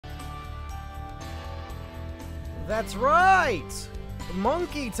That's right!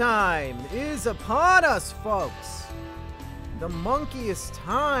 Monkey time is upon us, folks! The monkiest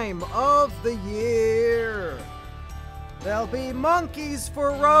time of the year! There'll be monkeys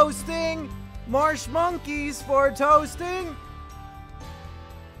for roasting, marsh monkeys for toasting.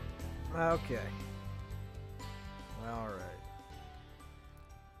 Okay. Alright.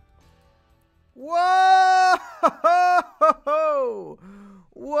 Whoa!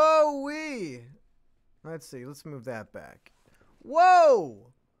 Whoa-wee! Let's see, let's move that back.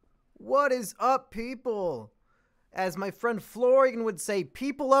 Whoa! What is up, people? As my friend Florian would say,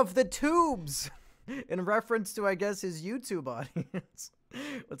 people of the tubes! In reference to, I guess, his YouTube audience.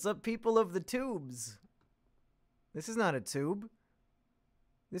 What's up, people of the tubes? This is not a tube.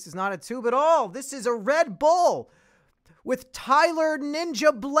 This is not a tube at all. This is a Red Bull with Tyler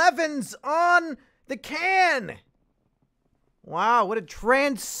Ninja Blevins on the can. Wow, what a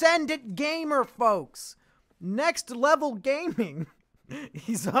transcendent gamer, folks. Next level gaming.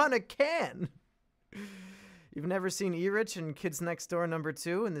 He's on a can. You've never seen Erich and Kids Next Door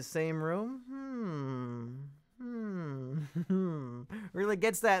 #2 in the same room? Really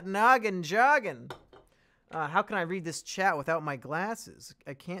gets that noggin jogging. How can I read this chat without my glasses?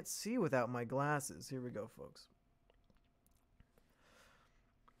 I can't see without my glasses. Here we go, folks.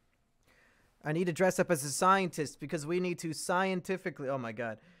 I need to dress up as a scientist because we need to scientifically, oh my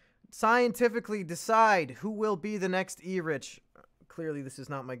god, scientifically decide who will be the next Erich. Clearly this is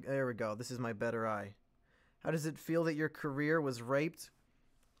not my, there we go, this is my better eye. How does it feel that your career was raped?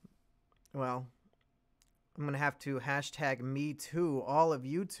 Well, I'm going to have to hashtag me too, all of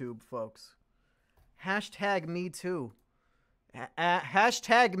YouTube, folks. Hashtag me too.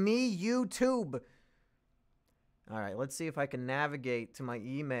 Hashtag me YouTube. All right, let's see if I can navigate to my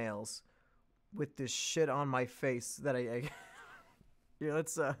emails with this shit on my face that I here,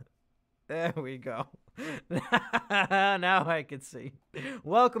 let's, there we go. Now I can see.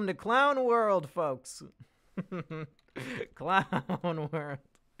 Welcome to Clown World, folks. Clown World.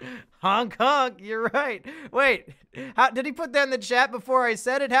 Honk honk, you're right. Wait, how did he put that in the chat before I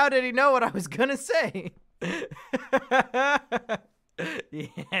said it? How did he know what I was gonna say?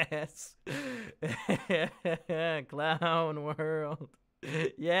 Yes. Clown World.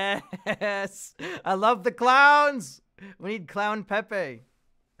 Yes. I love the clowns. We need Clown Pepe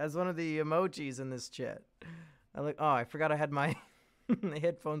as one of the emojis in this chat. Oh, I forgot I had my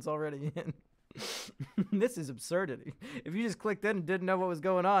headphones already in. This is absurdity. If you just clicked in and didn't know what was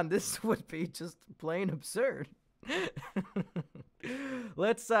going on, this would be just plain absurd.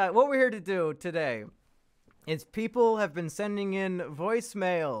 Let's, what we're here to do today is people have been sending in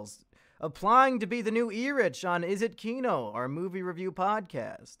voicemails applying to be the new Erich on Is It Kino, our movie review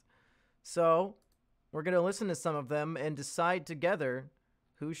podcast. So, we're going to listen to some of them and decide together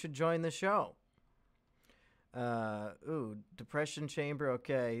who should join the show. Depression chamber,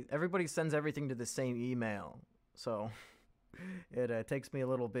 okay. Everybody sends everything to the same email, so it takes me a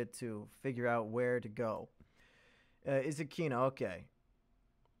little bit to figure out where to go. Is it Kino? Okay.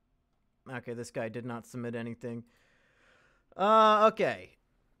 Okay, this guy did not submit anything. Okay.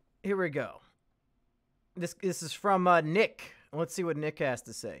 Here we go. This is from Nick. Let's see what Nick has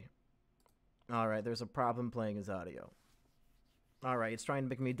to say. Alright, there's a problem playing his audio. Alright, it's trying to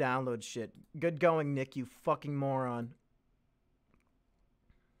make me download shit. Good going, Nick, you fucking moron.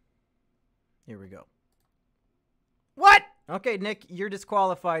 Here we go. What? Okay, Nick, you're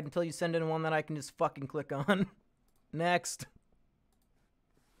disqualified until you send in one that I can just fucking click on. Next.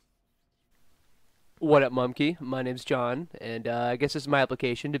 What up, Mumkey? My name's John, and I guess this is my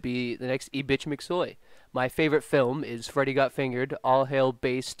application to be the next E-Bitch McSoy. My favorite film is Freddy Got Fingered, all hail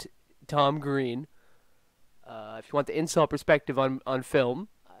based Tom Green. If you want the insult perspective on film,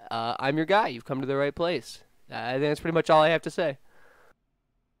 I'm your guy. You've come to the right place. I think that's pretty much all I have to say.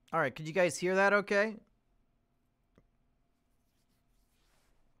 Alright, could you guys hear that okay?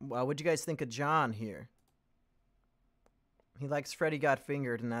 Well, what'd you guys think of John here? He likes Freddy Got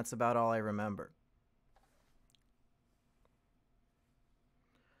Fingered, and that's about all I remember.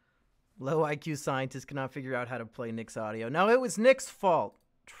 Low IQ scientist cannot figure out how to play Nick's audio. No, it was Nick's fault.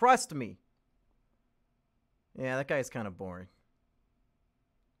 Trust me. Yeah, that guy's kind of boring.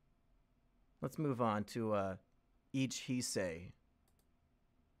 Let's move on to Each He Say.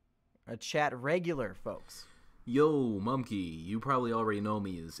 A chat regular, folks. Yo, Mumkey, you probably already know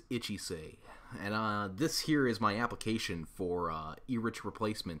me as Itchy Say. And this here is my application for Erich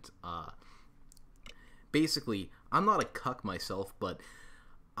replacement. Basically, I'm not a cuck myself, but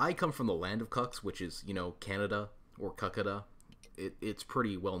I come from the land of cucks, which is, you know, Canada or Cuckada. It's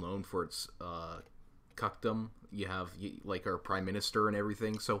pretty well known for its cuckdom. You have like our prime minister and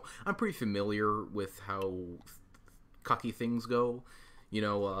everything, so I'm pretty familiar with how cucky things go. You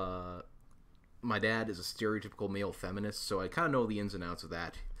know, my dad is a stereotypical male feminist, so I kind of know the ins and outs of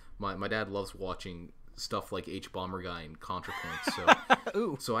that. My dad loves watching stuff like H Bomber Guy and ContraPoints,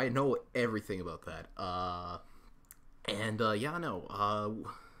 so so I know everything about that. Yeah, no.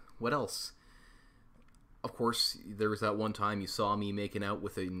 What else? Of course, there was that one time you saw me making out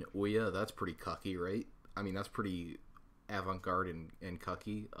with an Ouya. That's pretty cucky, right? I mean, that's pretty avant-garde and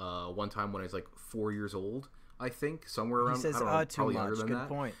cucky. One time when I was like 4 years old, I think, somewhere around. He says, I don't know, too probably much. younger than Good that.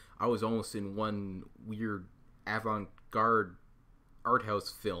 point. I was almost in one weird avant-garde art house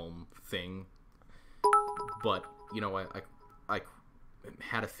film thing, but you know, I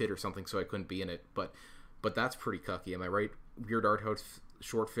had a fit or something, so I couldn't be in it. But that's pretty cucky, am I right? Weird art house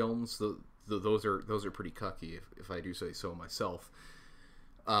short films, those are pretty cucky, if I do say so myself.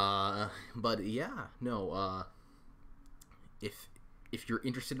 But yeah, no. If you're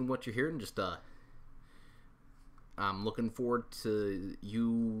interested in what you're hearing, just I'm looking forward to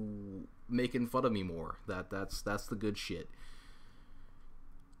you making fun of me more. That's the good shit.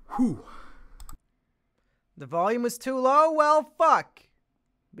 Whew. The volume was too low? Well, fuck.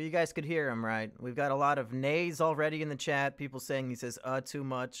 But you guys could hear him, right? We've got a lot of nays already in the chat. People saying he says, too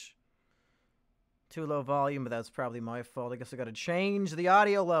much. Too low volume, but that's probably my fault. I guess I gotta change the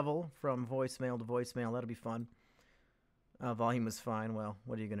audio level from voicemail to voicemail. That'll be fun. Volume was fine. Well,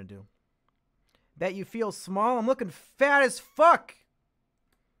 what are you gonna do? Bet you feel small. I'm looking fat as fuck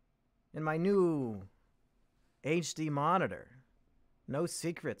in my new HD monitor. No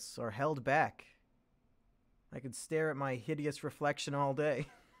secrets are held back. I could stare at my hideous reflection all day.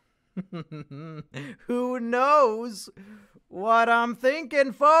 Who knows what I'm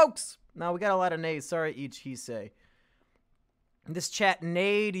thinking, folks? Now, we got a lot of nays. Sorry, each he say. This chat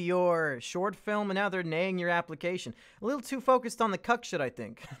nayed your short film, and now they're naying your application. A little too focused on the cuck shit, I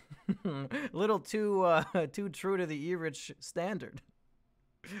think. A little too true to the Erich standard.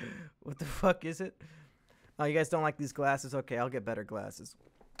 What the fuck is it? Oh, you guys don't like these glasses? Okay, I'll get better glasses.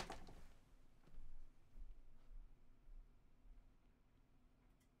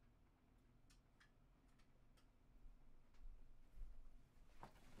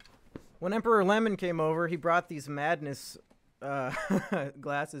 When Emperor Lemon came over, he brought these madness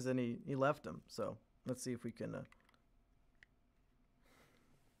glasses and he left them. So let's see if we can.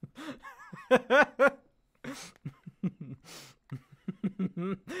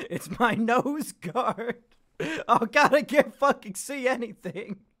 It's my nose guard. Oh God, I can't fucking see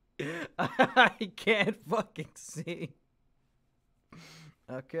anything. I can't fucking see.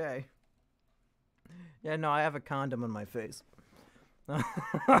 Okay. Yeah, no, I have a condom on my face.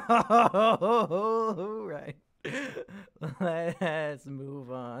 Right. Let's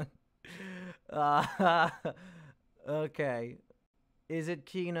move on. Okay. Is it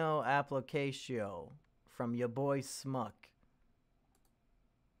Kino Applicatio from your boy Smuck?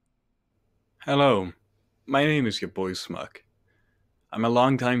 Hello, my name is your boy Smuck. I'm a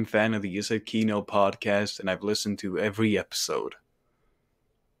longtime fan of the Is It Kino podcast, and I've listened to every episode.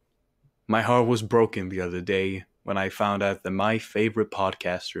 My heart was broken the other day when I found out that my favorite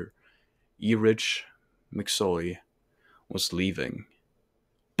podcaster, Erich McSoy, was leaving.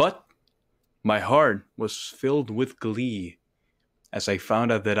 But my heart was filled with glee as I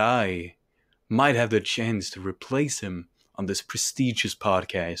found out that I might have the chance to replace him on this prestigious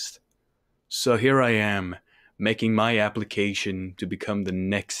podcast. So here I am, making my application to become the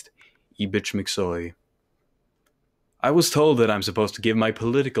next Erich McSoy. I was told that I'm supposed to give my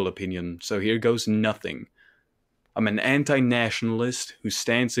political opinion, so here goes nothing. I'm an anti-nationalist who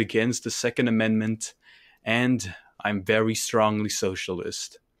stands against the Second Amendment, and I'm very strongly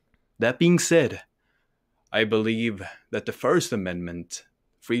socialist. That being said, I believe that the First Amendment,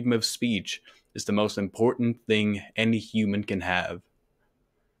 freedom of speech, is the most important thing any human can have.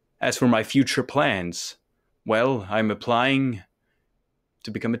 As for my future plans, well, I'm applying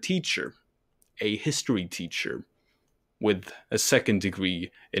to become a teacher, a history teacher, with a second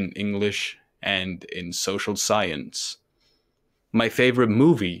degree in English and in social science. My favorite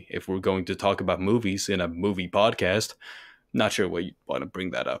movie, if we're going to talk about movies in a movie podcast, not sure why you want to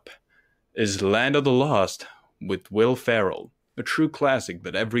bring that up, is Land of the Lost with Will Ferrell, a true classic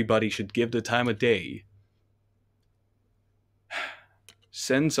that everybody should give the time of day.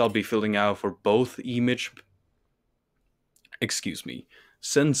 Since I'll be filling out for both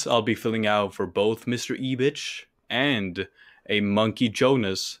since I'll be filling out for both Mr. Ebitch and a Monkey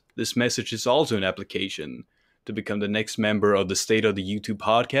Jonas, this message is also an application to become the next member of the State of the YouTube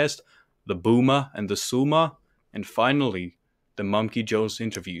podcast, the Booma and the Suma, and finally, the Mumkey Jones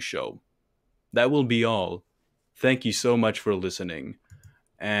interview show. That will be all. Thank you so much for listening.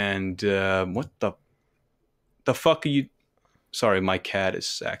 And The fuck are you? Sorry, my cat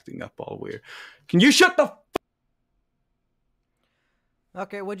is acting up all weird. Can you shut the?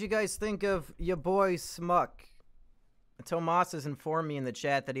 Okay, what'd you guys think of your boy Smuck? Tomas has informed me in the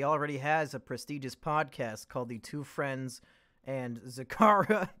chat that he already has a prestigious podcast called the Two Friends and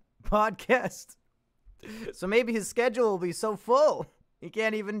Zakara podcast. So maybe his schedule will be so full he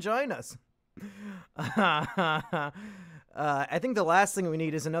can't even join us. I think the last thing we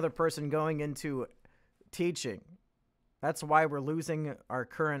need is another person going into teaching. That's why we're losing our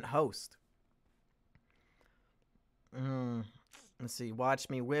current host. Let's see. Watch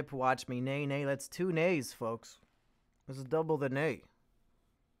me whip, watch me nay, nay. That's 2 nays, folks. This is double the nay.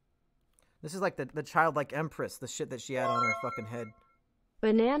 This is like the childlike empress, the shit that she had on her fucking head.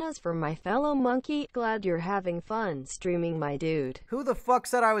 Bananas for my fellow monkey. Glad you're having fun streaming, my dude. Who the fuck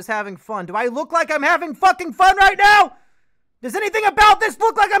said I was having fun? Do I look like I'm having fucking fun right now? Does anything about this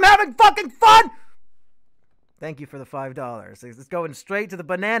look like I'm having fucking fun? Thank you for the $5. It's going straight to the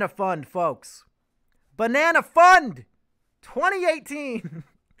Banana Fund, folks. Banana Fund 2018.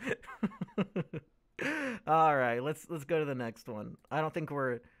 All right, let's go to the next one. I don't think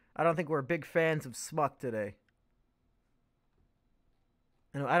we're big fans of Smuck today.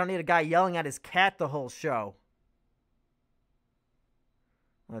 And I don't need a guy yelling at his cat the whole show.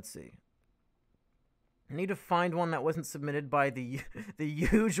 Let's see. I need to find one that wasn't submitted by the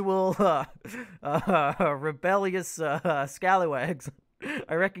usual rebellious scallywags.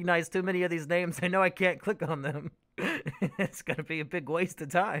 I recognize too many of these names. I know I can't click on them. It's going to be a big waste of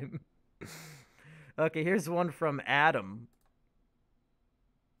time. Okay, here's one from Adam.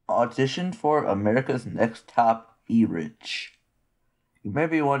 Auditioned for America's Next Top Erich. You may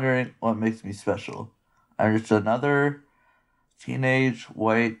be wondering what makes me special. I'm just another teenage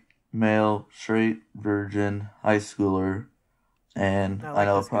white male straight virgin high schooler, and I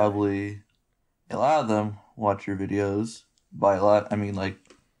know probably a lot of them watch your videos. By a lot, I mean like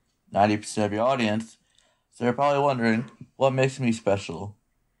 90% of your audience. So they're probably wondering what makes me special,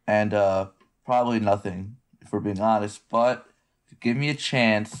 and probably nothing, if we're being honest. But if you give me a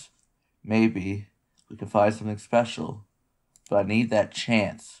chance, maybe we can find something special. But I need that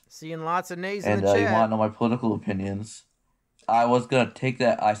chance. Seeing lots of nays in the chat. And you want to know my political opinions? I was going to take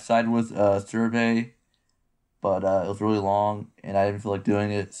that. I sided with a survey, but it was really long, and I didn't feel like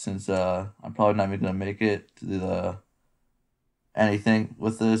doing it since I'm probably not even going to make it to the anything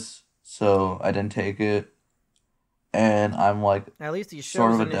with this, so I didn't take it. And I'm like at least he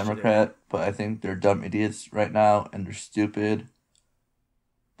sort of a Democrat, but I think they're dumb idiots right now, and they're stupid.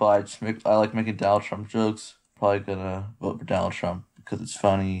 But I like making Donald Trump jokes. Probably gonna vote for Donald Trump because it's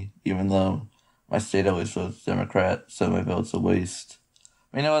funny, even though my state always votes Democrat, so my vote's a waste.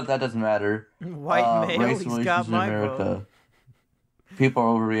 But you know what? That doesn't matter. White male, race he's relations got in my America. vote. People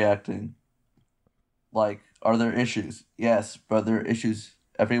are overreacting. Like, are there issues? Yes. But are there issues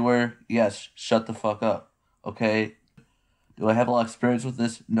everywhere? Yes. Shut the fuck up. Okay? Do I have a lot of experience with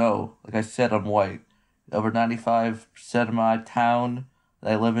this? No. Like I said, I'm white. Over 95% of my town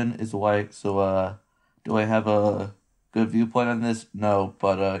that I live in is white, so, do I have a good viewpoint on this? No,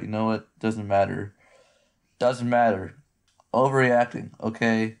 but you know what? Doesn't matter. Doesn't matter. Overreacting,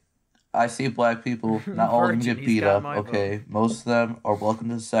 okay? I see black people, not all of them get beat up, okay? Vote. Most of them are welcome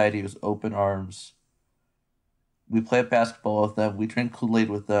to society with open arms. We play basketball with them, we drink Kool-Aid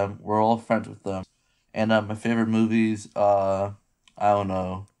with them, we're all friends with them. And my favorite movies, I don't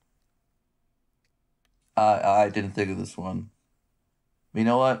know. I didn't think of this one. But you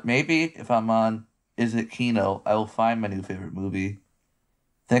know what? Maybe if I'm on Is It Kino, I will find my new favorite movie.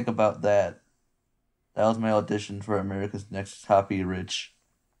 Think about that. That was my audition for America's Next Top Erich.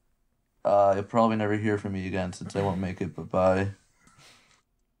 You'll probably never hear from me again since I won't make it, but bye.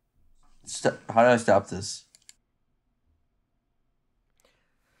 How did I stop this?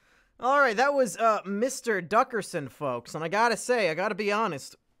 Alright, that was Mr. Duckerson, folks. And I gotta be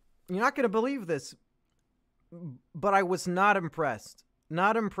honest. You're not gonna believe this. But I was not impressed.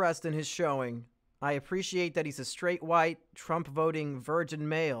 Not impressed in his showing. I appreciate that he's a straight white, Trump-voting virgin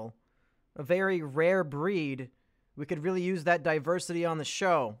male. A very rare breed. We could really use that diversity on the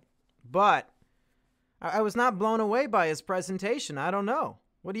show. But I was not blown away by his presentation. I don't know.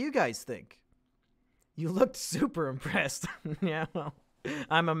 What do you guys think? You looked super impressed. Yeah, well,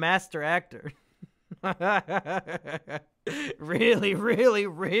 I'm a master actor. Really, really,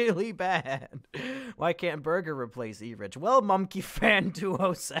 really bad. Why can't Burger replace Erich? Well, Mumkey Fan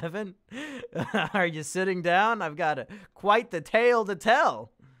 207, are you sitting down? I've got quite the tale to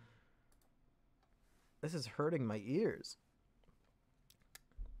tell. This is hurting my ears.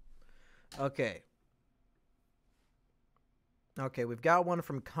 Okay. Okay, we've got one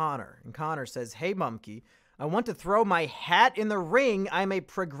from Connor. And Connor says, "Hey, Mumkey, I want to throw my hat in the ring. I'm a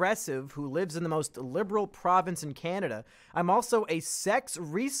progressive who lives in the most liberal province in Canada. I'm also a sex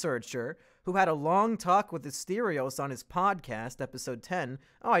researcher who had a long talk with Asterios on his podcast, episode 10.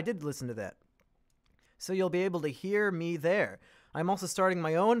 Oh, I did listen to that. So you'll be able to hear me there. I'm also starting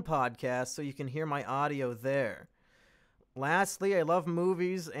my own podcast so you can hear my audio there. Lastly, I love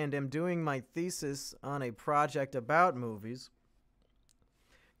movies and am doing my thesis on a project about movies.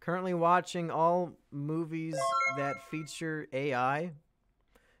 Currently watching all movies that feature AI.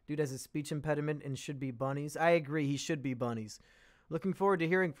 Dude has a speech impediment and should be bunnies. I agree, he should be bunnies. Looking forward to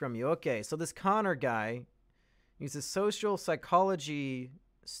hearing from you. Okay, so this Connor guy, he's a social psychology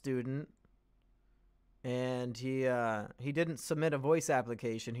student. And he didn't submit a voice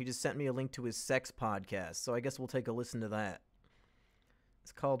application. He just sent me a link to his sex podcast. So I guess we'll take a listen to that.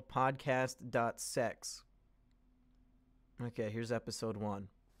 It's called podcast.sex. Okay, here's episode 1.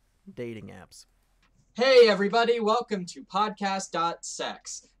 Dating apps. Hey everybody, welcome to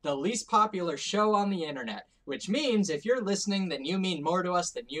podcast.sex, the least popular show on the internet, which means if you're listening, then you mean more to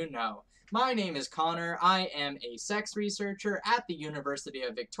us than you know. My name is Connor. I am a sex researcher at the University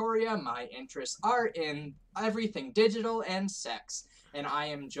of Victoria. My interests are in everything digital and sex. And I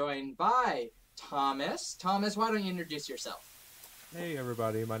am joined by Thomas. Thomas, why don't you introduce yourself? Hey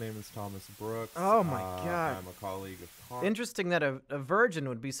everybody, my name is Thomas Brooks. Oh my God. I'm a colleague of Connor. Interesting that a virgin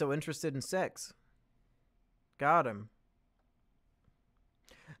would be so interested in sex. Got him.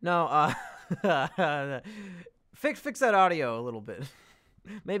 No, fix that audio a little bit.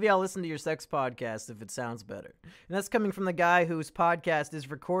 Maybe I'll listen to your sex podcast if it sounds better. And that's coming from the guy whose podcast is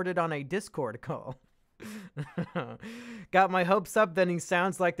recorded on a Discord call. Got my hopes up, then he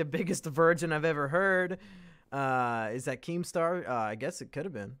sounds like the biggest virgin I've ever heard. Is that Keemstar? I guess it could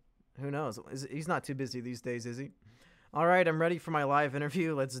have been. Who knows? He's not too busy these days, is he? All right, I'm ready for my live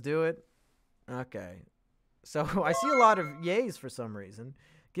interview. Let's do it. Okay. So I see a lot of yays for some reason.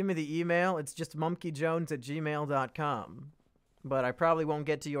 Give me the email. It's just mumkeyjones@gmail.com. But I probably won't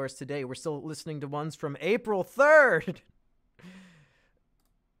get to yours today. We're still listening to ones from April 3rd.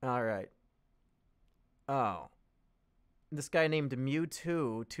 All right. Oh. This guy named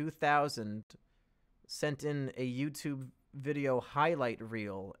Mewtwo 2000 sent in a YouTube video highlight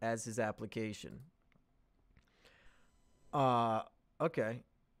reel as his application. Okay.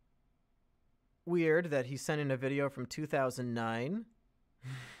 Weird that he sent in a video from 2009.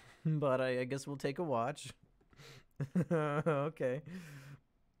 But I guess we'll take a watch. Okay.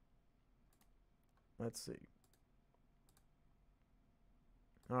 Let's see.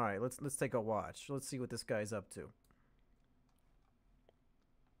 All right, let's take a watch. Let's see what this guy's up to.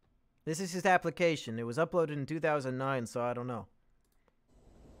 This is his application. It was uploaded in 2009, so I don't know.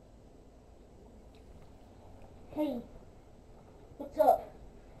 Hey, what's up?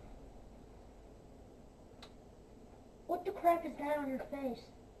 What the crap is that on your face?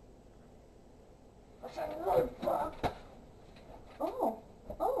 What's that little fuck? Oh.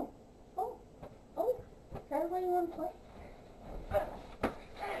 Is that what you want to play?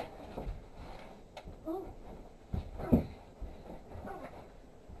 Oh.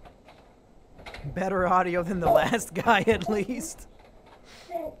 Better audio than the last guy, at least.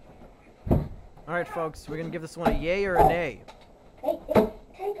 Alright, folks, we're gonna give this one a yay or a nay. Hey,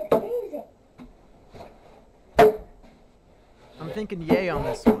 take it easy. I'm thinking yay on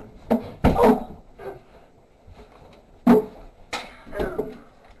this one.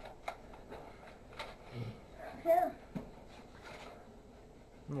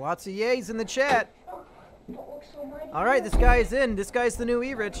 Lots of yays in the chat. Alright, this guy is in. This guy's the new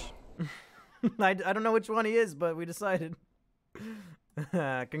Erich. I don't know which one he is, but we decided.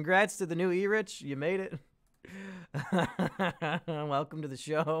 Congrats to the new Erich. You made it. Welcome to the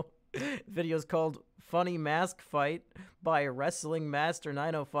show. Video's called Funny Mask Fight by Wrestling Master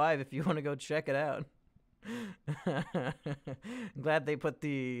 905 if you want to go check it out. Glad they put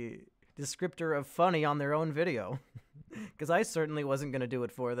the descriptor of funny on their own video. Because I certainly wasn't going to do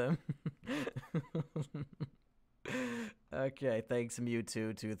it for them. Okay, thanks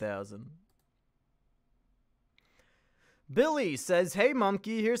Mewtwo 2000. Billy says, "Hey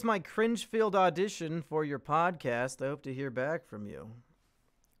Mumkey, here's my Cringe field audition for your podcast. I hope to hear back from you."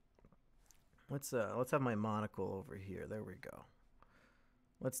 Let's have my monocle over here. There we go.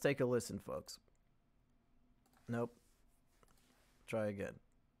 Let's take a listen, folks. Nope. Try again.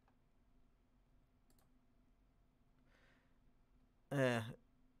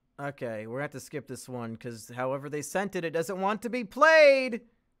 Okay, we're gonna have to skip this one because however they sent it, it doesn't want to be played.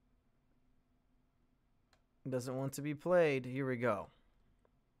 It doesn't want to be played. Here we go.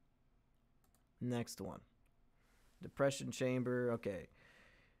 Next one. Depression chamber. Okay.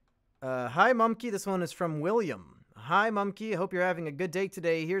 Hi, Mumkey. This one is from William. Hi, Mumkey. I hope you're having a good day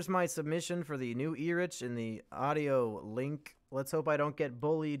today. Here's my submission for the new Erich in the audio link. Let's hope I don't get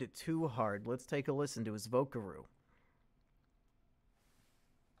bullied too hard. Let's take a listen to his vocaroo.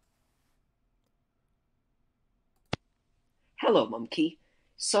 Hello, Mumkey.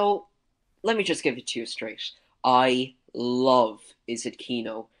 So, let me just give it to you straight. I love Is It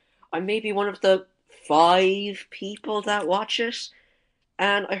Kino. I'm maybe one of the 5 people that watch it,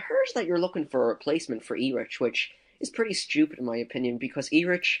 and I heard that you're looking for a replacement for Erich, which is pretty stupid in my opinion, because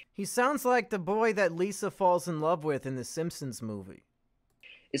Erich He sounds like the boy that Lisa falls in love with in the Simpsons movie.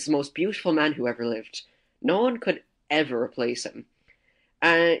 is the most beautiful man who ever lived. No one could ever replace him.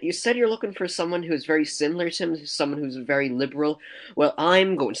 You said you're looking for someone who's very similar to him, someone who's very liberal. Well,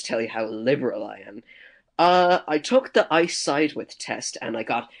 I'm going to tell you how liberal I am. I took the I Side With test, and I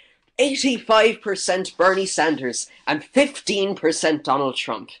got 85% Bernie Sanders and 15% Donald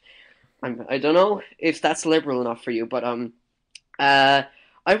Trump. I don't know if that's liberal enough for you, but I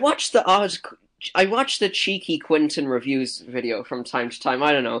watched the cheeky Quentin reviews video from time to time.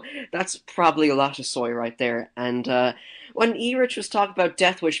 I don't know. That's probably a lot of soy right there. And when Erich was talking about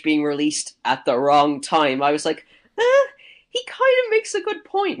Death Wish being released at the wrong time, I was like, he kind of makes a good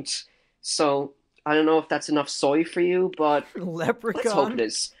point. So I don't know if that's enough soy for you, but Leprechaun. let's hope it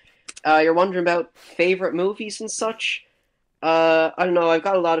is. You're wondering about favorite movies and such? I don't know. I've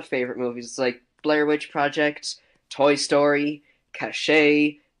got a lot of favorite movies. It's like Blair Witch Project, Toy Story,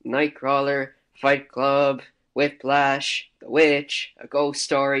 Cachet, Nightcrawler, Fight Club, Whiplash, The Witch, A Ghost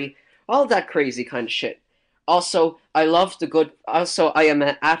Story, all that crazy kind of shit. Also, I am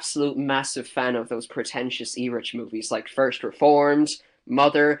an absolute massive fan of those pretentious Erich movies like First Reformed,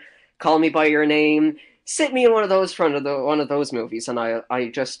 Mother, Call Me By Your Name. Sit me in one of those movies, and I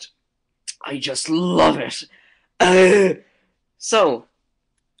just love it. So,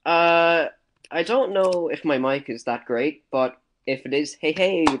 I don't know if my mic is that great, but if it is,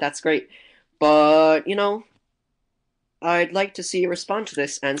 hey, that's great. But, I'd like to see you respond to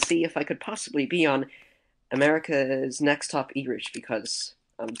this and see if I could possibly be on America's Next Top Erich, because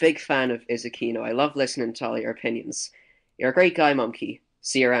I'm a big fan of Is It Kino. I love listening to all your opinions. You're a great guy, Mumkey.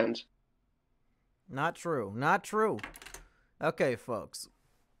 See you around. Not true. Not true. Okay, folks.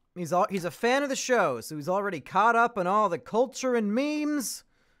 He's a fan of the show, so he's already caught up on all the culture and memes.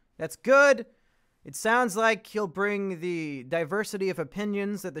 That's good. It sounds like he'll bring the diversity of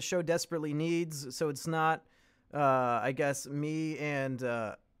opinions that the show desperately needs, so it's not, I guess, me and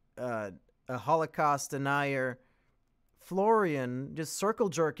a Holocaust denier, Florian, just circle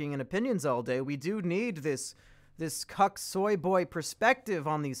jerking in opinions all day. We do need this cuck soy boy perspective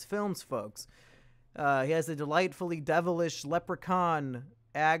on these films, folks. He has a delightfully devilish leprechaun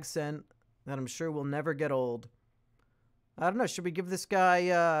accent that I'm sure will never get old. I don't know, should we give this guy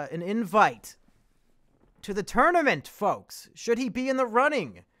an invite to the tournament, folks? Should he be in the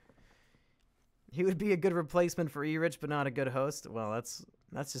running? He would be a good replacement for Erich, but not a good host. Well, that's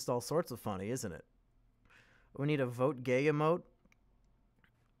just all sorts of funny, isn't it? We need a vote gay emote.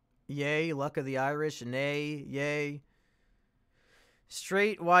 Yay, luck of the Irish. Nay, yay.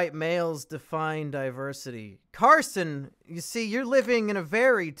 Straight white males define diversity. Carson, you see, you're living in a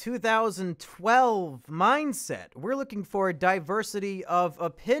very 2012 mindset. We're looking for diversity of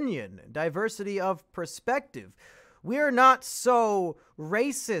opinion, diversity of perspective. We're not so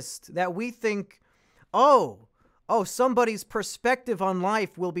racist that we think, oh, somebody's perspective on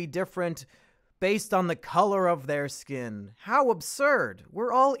life will be different based on the color of their skin. How absurd.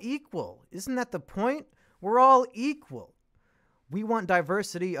 We're all equal. Isn't that the point? We're all equal. We want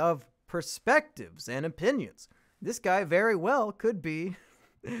diversity of perspectives and opinions. This guy very well could be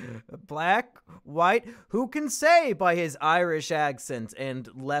black, white, who can say by his Irish accent and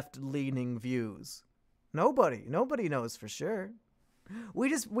left-leaning views? Nobody knows for sure.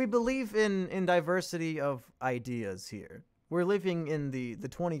 We believe in diversity of ideas here. We're living in the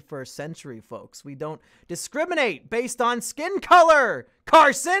 21st century, folks. We don't discriminate based on skin color,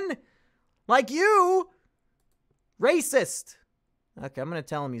 Carson! Like you! Racist! Okay, I'm going to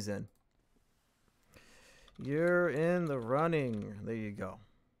tell him he's in. You're in the running. There you go.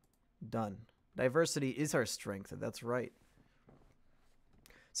 Done. Diversity is our strength. That's right.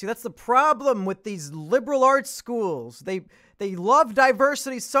 See, that's the problem with these liberal arts schools. They love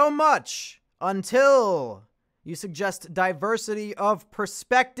diversity so much until you suggest diversity of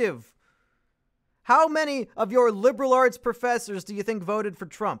perspective. How many of your liberal arts professors do you think voted for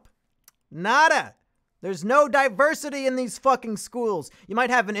Trump? Nada. There's no diversity in these fucking schools. You might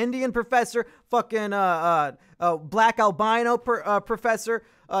have an Indian professor, fucking black albino professor,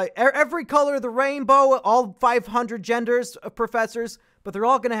 every color of the rainbow, all 500 genders of professors, but they're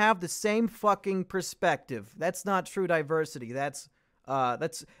all going to have the same fucking perspective. That's not true diversity. It's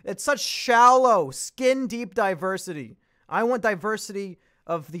such shallow, skin deep diversity. I want diversity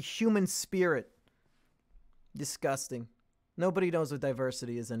of the human spirit. Disgusting. Nobody knows what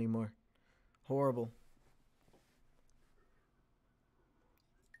diversity is anymore. Horrible.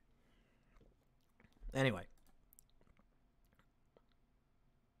 Anyway.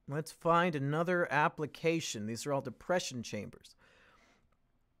 Let's find another application. These are all depression chambers.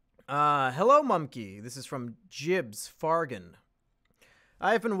 Hello, Mumkey. This is from Jibs Fargan.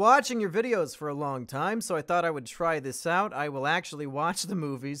 I've been watching your videos for a long time, so I thought I would try this out. I will actually watch the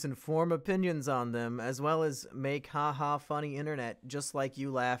movies and form opinions on them, as well as make haha funny internet just like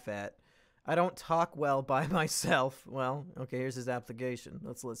you laugh at. I don't talk well by myself. Well, okay, here's his application.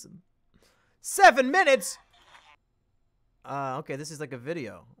 Let's listen. 7 minutes? Okay, this is like a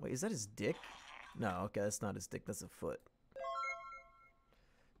video. Wait, is that his dick? No, okay, that's not his dick, that's a foot.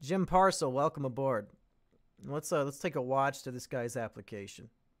 Jim Parcel, welcome aboard. Let's take a watch to this guy's application.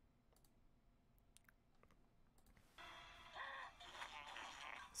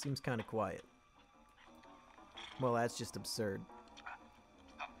 Seems kind of quiet. Well, that's just absurd.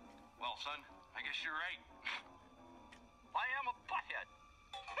 Well, son, I guess you're right. I am a butthead.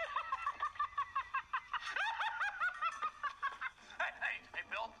 Hey,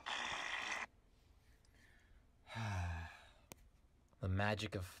 Bill. The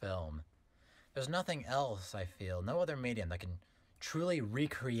magic of film. There's nothing else, I feel, no other medium that can truly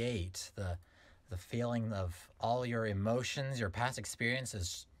recreate the feeling of all your emotions, your past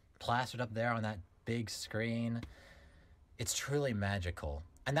experiences plastered up there on that big screen. It's truly magical.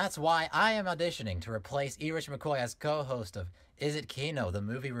 And that's why I am auditioning to replace Erich McCoy as co-host of Is It Kino, the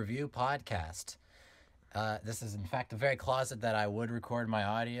movie review podcast. This is, in fact, the very closet that I would record my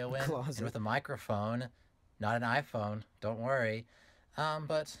audio in. And with a microphone, not an iPhone, don't worry.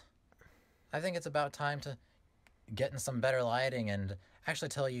 But I think it's about time to get in some better lighting and actually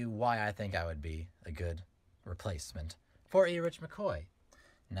tell you why I think I would be a good replacement for Erich McCoy.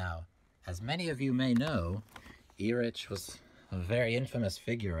 Now, as many of you may know, Erich was a very infamous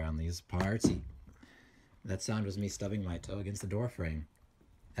figure around these parts. That sound was me stubbing my toe against the door frame.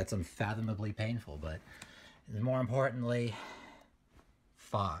 That's unfathomably painful, but more importantly,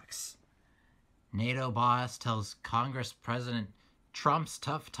 Fox. NATO boss tells Congress President Trump's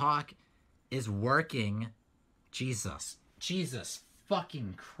tough talk is working. Jesus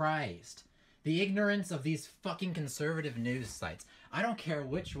fucking Christ. The ignorance of these fucking conservative news sites. I don't care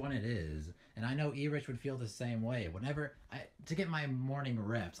which one it is, and I know Erich would feel the same way. To get my morning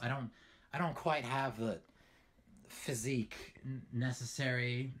reps, I don't quite have the physique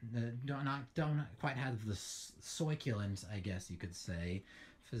necessary. Don't quite have the succulent, I guess you could say,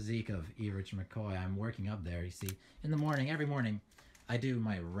 physique of Erich McCoy. I'm working up there, you see. In the morning, every morning, I do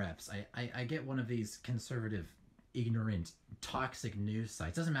my reps. I get one of these conservative, ignorant, toxic news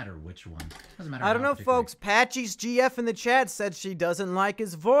sites. Doesn't matter which one. Doesn't matter. I don't know, folks. Patchy's GF in the chat said she doesn't like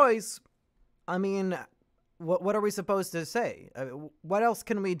his voice. I mean, what are we supposed to say? What else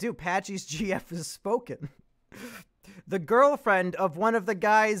can we do? Patchy's GF has spoken. The girlfriend of one of the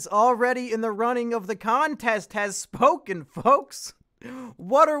guys already in the running of the contest has spoken, folks.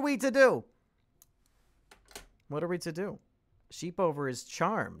 What are we to do? What are we to do? Sheepover is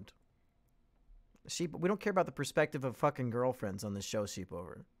charmed. We don't care about the perspective of fucking girlfriends on this show,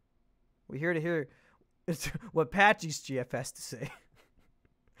 Sheepover. We're here to hear what Patchy's GF has to say.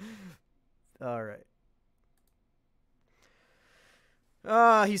 All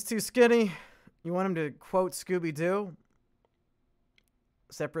right. He's too skinny. You want him to quote Scooby-Doo?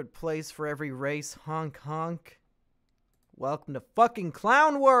 Separate place for every race, honk honk. Welcome to fucking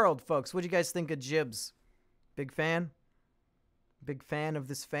Clown World, folks. What do you guys think of Jibs? Big fan? Big fan of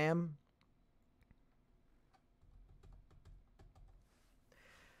this fam?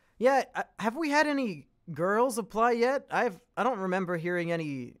 Yeah, have we had any girls apply yet? I don't remember hearing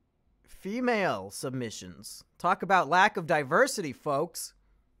any female submissions. Talk about lack of diversity, folks.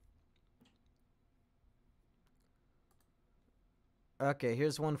 Okay,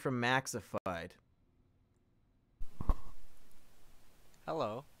 here's one from Maxified.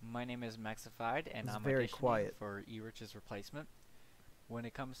 Hello, my name is Maxified, and It's I'm very auditioning quiet. for Erich's replacement. When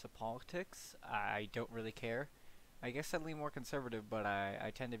it comes to politics, I don't really care. I guess I lean more conservative, but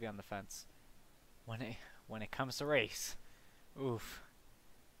I tend to be on the fence. When it comes to race, oof.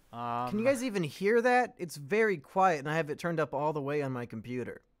 Can you guys even hear that? It's very quiet, and I have it turned up all the way on my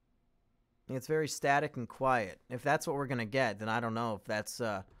computer. It's very static and quiet. If that's what we're gonna get, then I don't know if that's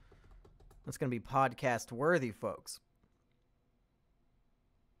gonna be podcast worthy, folks.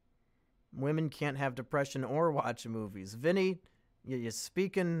 Women can't have depression or watch movies. Vinny, You're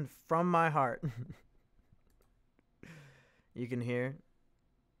speaking from my heart. You can hear?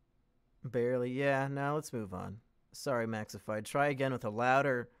 Barely. Yeah, now let's move on. Sorry, Maxified. Try again with a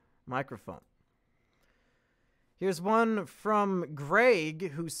louder microphone. Here's one from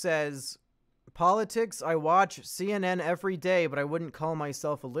Greg who says, politics, I watch CNN every day, but I wouldn't call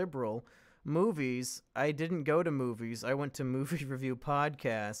myself a liberal. Movies, I didn't go to movies. I went to movie review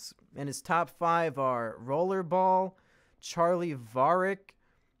podcasts. And his top 5 are Rollerball, Charlie Varick,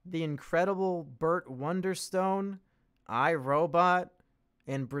 The Incredible Burt Wonderstone, I, Robot,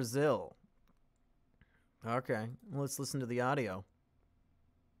 and Brazil. Okay, let's listen to the audio.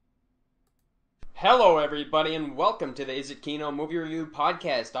 Hello, everybody, and welcome to the Is It Kino Movie Review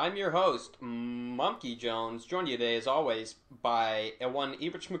Podcast. I'm your host, Mumkey Jones, joined you today, as always, by one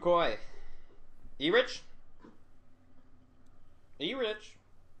Erich McCoy. Erich? Erich?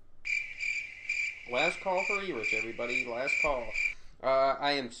 Last call for Erich, everybody. Last call.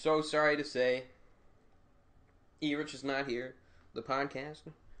 I am so sorry to say, Erich is not here. The podcast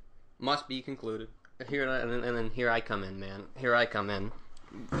must be concluded. Here and then here I come in, man. Here I come in.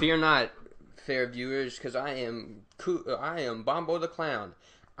 Fear not, fair viewers, because I am Bombo the Clown.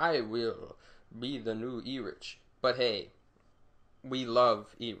 I will be the new Erich. But hey, we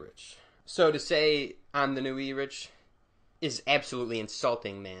love Erich. So to say I'm the new Erich is absolutely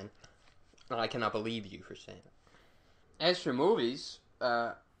insulting, man. I cannot believe you for saying it. As for movies,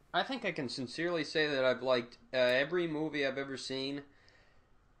 I think I can sincerely say that I've liked every movie I've ever seen.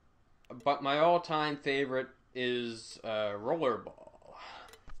 But my all-time favorite is Rollerball.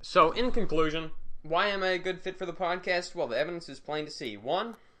 So, in conclusion, why am I a good fit for the podcast? Well, the evidence is plain to see.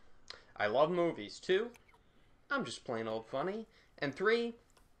 1, I love movies. 2, I'm just plain old funny. And 3,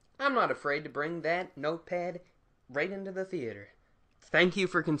 I'm not afraid to bring that notepad right into the theater. Thank you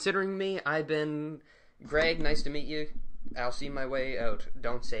for considering me. I've been Greg. Nice to meet you. I'll see my way out.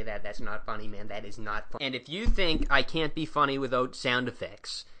 Don't say that. That's not funny, man. That is not funny. And if you think I can't be funny without sound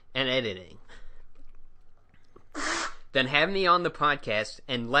effects and editing, then have me on the podcast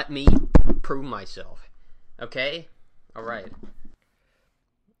and let me prove myself. Okay? Alright.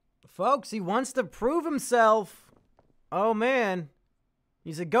 Folks, he wants to prove himself. Oh, man.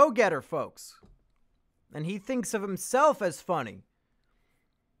 He's a go-getter, folks. And he thinks of himself as funny.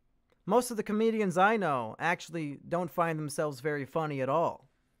 Most of the comedians I know actually don't find themselves very funny at all.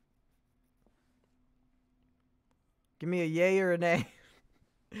 Give me a yay or a nay.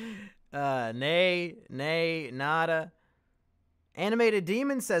 Nay, nada. Animated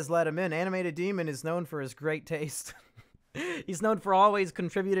Demon says let him in. Animated Demon is known for his great taste. He's known for always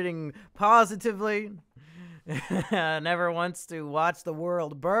contributing positively. Never wants to watch the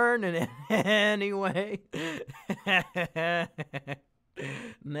world burn in any way.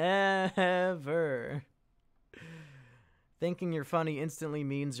 Never. Thinking you're funny instantly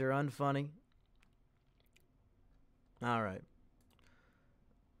means you're unfunny. All right.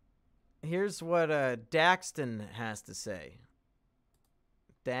 Here's what Daxton has to say.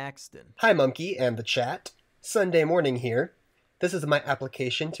 Daxton. Hi, Mumkey and the chat. Sunday morning here. This is my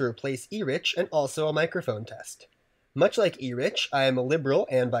application to replace Erich and also a microphone test. Much like Erich, I am a liberal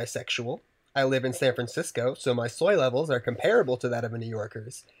and bisexual. I live in San Francisco, so my soy levels are comparable to that of a New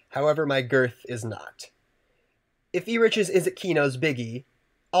Yorker's. However, my girth is not. If Erich is It Kino's Biggie,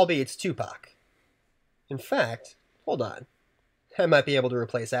 I'll be its Tupac. In fact, hold on. I might be able to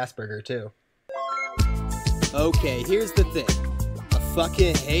replace Asperger, too. Okay, here's the thing. I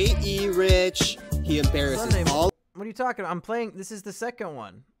fucking hate Erich. He embarrasses all... What are you talking about? I'm playing... This is the second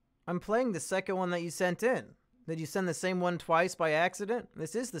one. I'm playing the second one that you sent in. Did you send the same one twice by accident?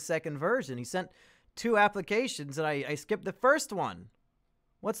 This is the second version. He sent 2 applications, and I skipped the first one.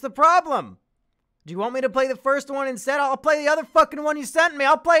 What's the problem? Do you want me to play the first one instead? I'll play the other fucking one you sent me.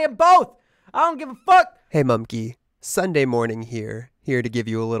 I'll play them both. I don't give a fuck. Hey, Mumkey. Sunday morning here to give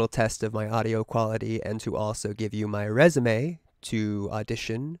you a little test of my audio quality and to also give you my resume to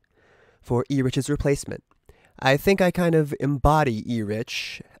audition for Erich's replacement. I think I kind of embody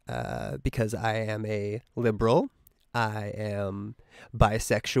Erich because I am a liberal, I am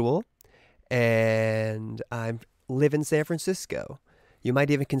bisexual, and I live in San Francisco. You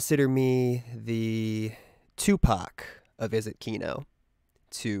might even consider me the Tupac of Is It Kino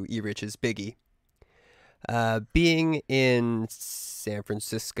to Erich's Biggie. Being in San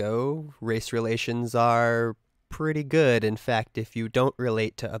Francisco, race relations are pretty good. In fact, if you don't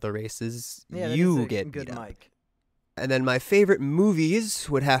relate to other races, you get beat up. Mic. And then my favorite movies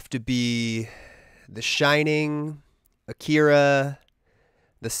would have to be The Shining, Akira,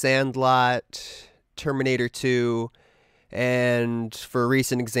 The Sandlot, Terminator 2, and for a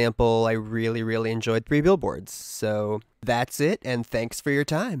recent example, I really enjoyed 3 Billboards. So That's it, and thanks for your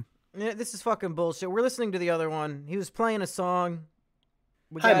time. Yeah, this is fucking bullshit. We're listening to the other one. He was playing a song.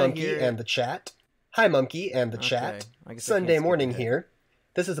 We Hi, gotta Mumkey hear and the chat. Hi, Mumkey and the chat. I guess I Sunday can't skip morning ahead. here.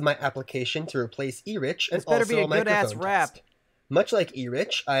 This is my application to replace Erich and This better also be a a microphone good-ass rap. test. Much like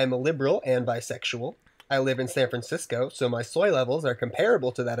Erich, I am a liberal and bisexual. I live in San Francisco, so my soy levels are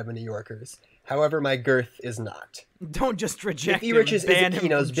comparable to that of a New Yorker's. However, my girth is not. Don't just reject If him. Erich is Ban him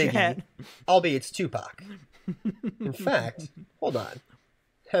Kino's from chat. Biggie, albeit it's Tupac. In fact, hold on.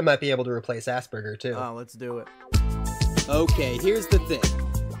 I might be able to replace Asperger, too. Oh, let's do it. Okay, here's the thing.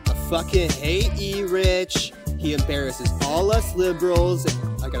 I fucking hate Erich. He embarrasses all us liberals.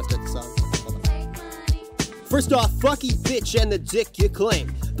 I gotta start the song. Hold on. First off, fuck you, bitch, and the dick you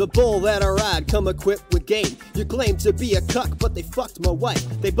claim. The bull that I ride come equipped with game. You claim to be a cuck, but they fucked my wife.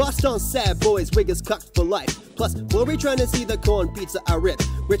 They bust on sad boys, wig is cucked for life. Plus, Glory trying to see the corn pizza I rip.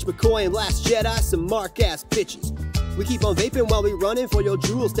 Rich McCoy and Last Jedi, some mark-ass bitches. We keep on vaping while we running for your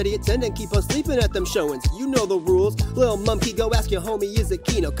jewels. Steady attendant, keep on sleeping at them showings. You know the rules. Lil' Mumkey, go ask your homie, is it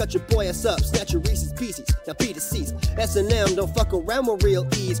Kino? Cut your boy ass up, snatch your Reese's Pieces. Now be deceased. S&M, don't fuck around with real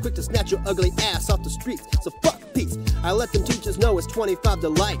ease. Quick to snatch your ugly ass off the streets. So fuck peace. I let them teachers know it's 25 to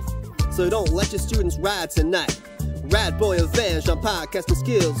life. So don't let your students ride tonight. Rad boy avenged on podcasting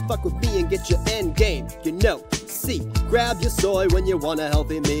skills. Fuck with me and get your end game. You know, see, grab your soy when you want a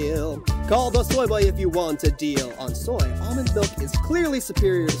healthy meal. Call the soy boy if you want a deal. On soy, almond milk is clearly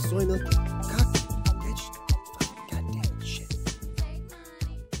superior to soy milk. Cock, bitch, fucking goddamn shit.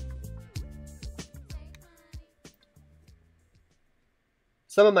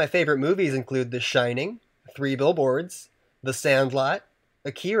 Some of my favorite movies include The Shining, Three Billboards, The Sandlot,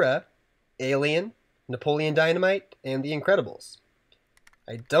 Akira, Alien, Napoleon Dynamite, and The Incredibles.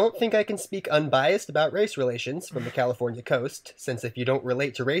 I don't think I can speak unbiased about race relations from the California coast, since if you don't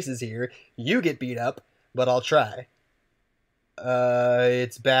relate to races here, you get beat up, but I'll try.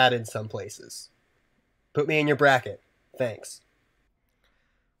 It's bad in some places. Put me in your bracket. Thanks.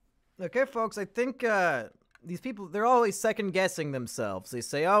 Okay, folks, I think these people, they're always second-guessing themselves. They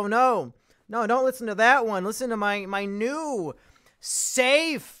say, oh, no, don't listen to that one. Listen to my new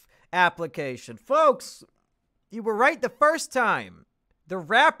safe application. Folks, you were right the first time. The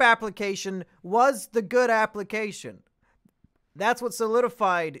rap application was the good application. That's what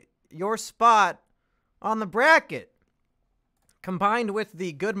solidified your spot on the bracket, combined with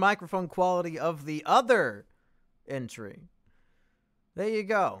the good microphone quality of the other entry. There you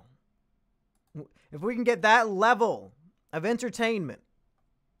go. If we can get that level of entertainment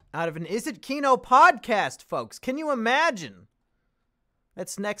out of an Is It Kino podcast, folks, can you imagine?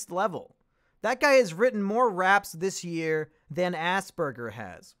 That's next level. That guy has written more raps this year than Asperger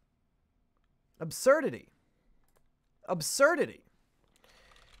has. Absurdity. Absurdity.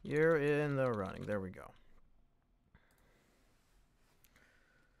 You're in the running. There we go.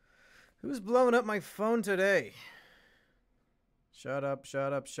 Who's blowing up my phone today? Shut up,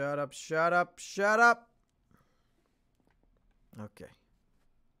 shut up, shut up, shut up, shut up. Okay.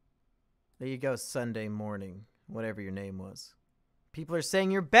 There you go, Sunday morning, whatever your name was. People are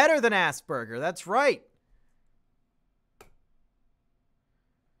saying you're better than Asperger. That's right.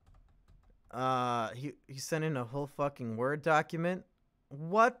 He sent in a whole fucking Word document.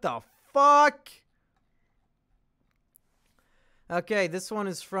 What the fuck? Okay, this one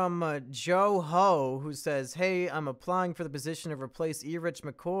is from Joe Ho, who says, hey, I'm applying for the position of replace Erich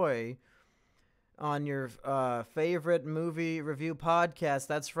McCoy on your favorite movie review podcast.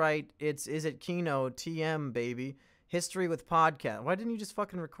 That's right. It's Is It Kino TM, baby. History with podcast. Why didn't you just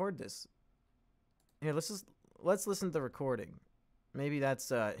fucking record this? Here, let's listen to the recording. Maybe that's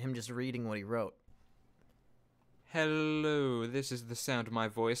him just reading what he wrote. Hello, this is the sound of my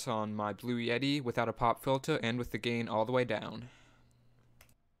voice on my Blue Yeti without a pop filter and with the gain all the way down.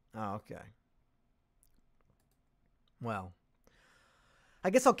 Oh, okay. Well, I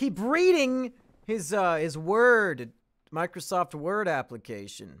guess I'll keep reading his Word, Microsoft Word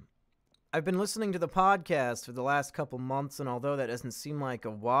application. I've been listening to the podcast for the last couple months, and although that doesn't seem like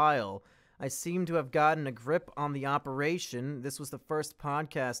a while, I seem to have gotten a grip on the operation. This was the first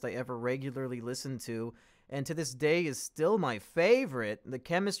podcast I ever regularly listened to, and to this day is still my favorite. The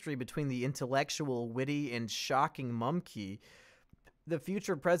chemistry between the intellectual, witty, and shocking Mumkey, the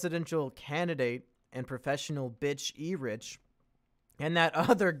future presidential candidate and professional bitch Erich, and that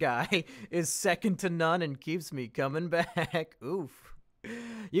other guy is second to none and keeps me coming back. Oof.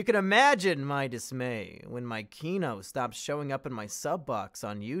 You can imagine my dismay when my Kino stopped showing up in my sub box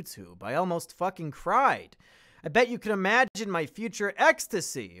on YouTube. I almost fucking cried. I bet you can imagine my future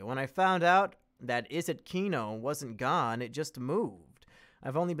ecstasy when I found out that Is It Kino wasn't gone, it just moved.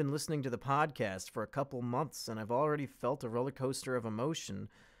 I've only been listening to the podcast for a couple months, and I've already felt a roller coaster of emotion.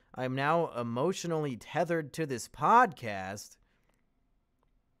 I am now emotionally tethered to this podcast.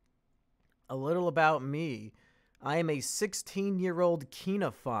 A little about me. I am a 16-year-old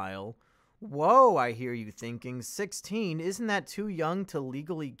kinophile. Whoa, I hear you thinking. 16? Isn't that too young to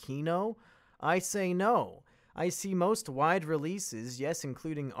legally kino? I say no. I see most wide releases, yes,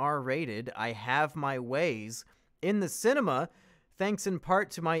 including R-rated. I have my ways. In the cinema, thanks in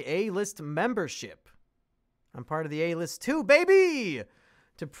part to my A-list membership. I'm part of the A-list too, baby!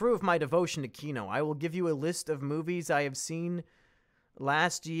 To prove my devotion to kino, I will give you a list of movies I have seen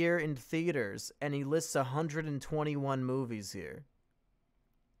last year in theaters, and he lists 121 movies here.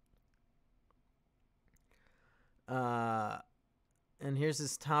 And here's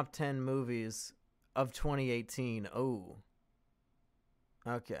his top 10 movies of 2018. Oh.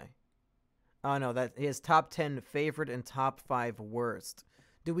 Okay. Oh, no, that his top 10 favorite and top 5 worst.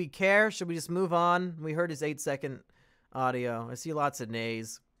 Do we care? Should we just move on? We heard his 8-second audio. I see lots of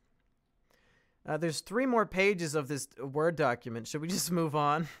nays. There's 3 more pages of this Word document. Should we just move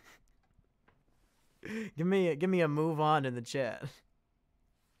on? Give me a move on in the chat.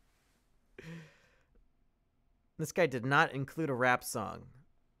 This guy did not include a rap song.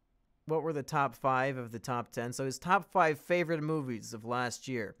 What were the top 5 of the top 10? So his top 5 favorite movies of last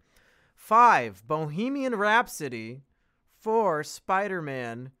year. 5, Bohemian Rhapsody. 4,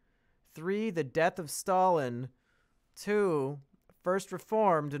 Spider-Man. 3, The Death of Stalin. 2, First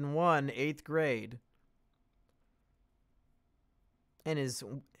Reformed, and 1, 8th Grade. And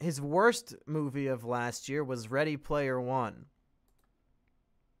his worst movie of last year was Ready Player One.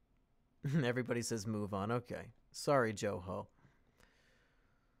 Everybody says move on. Okay. Sorry, Joe-Ho.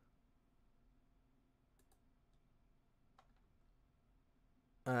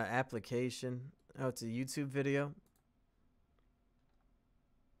 Application. Oh, it's a YouTube video.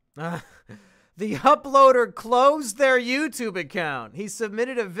 The uploader closed their YouTube account. He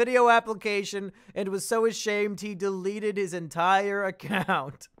submitted a video application and was so ashamed he deleted his entire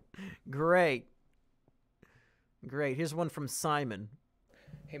account. Great. Great. Here's one from Simon.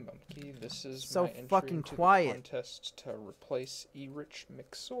 Hey Mumkey, this is so my entry fucking into quiet. the contest to replace Erich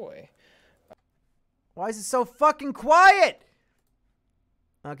McSoy. Why is it so fucking quiet?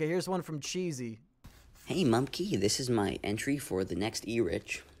 Okay, here's one from Cheesy. Hey Mumkey, this is my entry for the next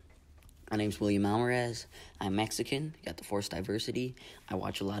Erich. My name's William Alvarez. I'm Mexican, got the forced diversity. I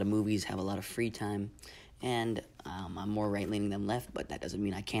watch a lot of movies, have a lot of free time, and I'm more right-leaning than left, but that doesn't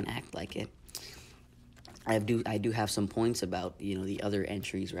mean I can't act like it. I do have some points about, the other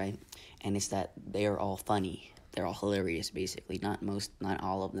entries, right? And it's that they are all funny. They're all hilarious, basically. Not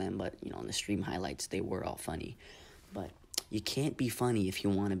all of them, but, in the stream highlights, they were all funny. But you can't be funny if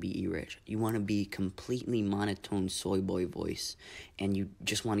you want to be Erich. You want to be completely monotone soy boy voice, and you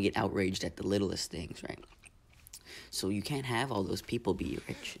just want to get outraged at the littlest things, right? So you can't have all those people be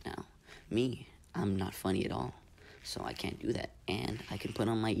Erich now. Me, I'm not funny at all, so I can't do that. And I can put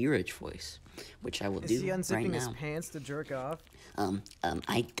on my Erich voice, which I will do Is he unzipping right now. his pants to jerk off?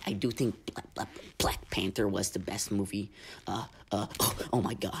 I do think Black Panther was the best movie. Oh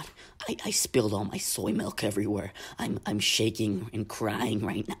my God, I spilled all my soy milk everywhere. I'm shaking and crying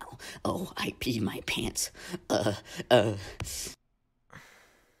right now. Oh, I peed my pants. I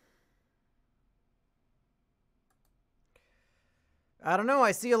don't know.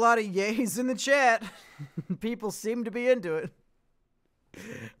 I see a lot of yays in the chat. People seem to be into it.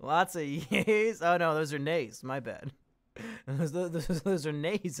 Lots of yays. Oh, no, those are nays. My bad. Those are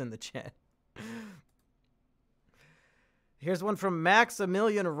nays in the chat. Here's one from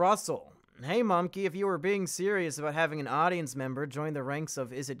Maximilian Russell. Hey, Mumkey, if you were being serious about having an audience member join the ranks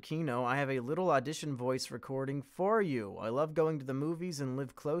of Is It Kino, I have a little audition voice recording for you. I love going to the movies and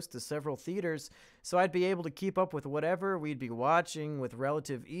live close to several theaters, so I'd be able to keep up with whatever we'd be watching with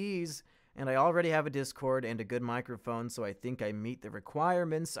relative ease, and I already have a Discord and a good microphone, so I think I meet the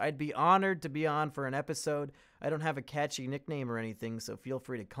requirements. I'd be honored to be on for an episode. I don't have a catchy nickname or anything, so feel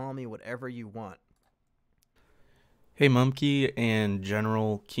free to call me whatever you want. Hey Mumkey and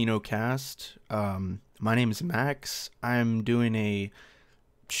General KinoCast. My name is Max. I'm doing a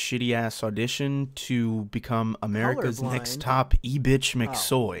shitty ass audition to become America's Colorblind. next top e-bitch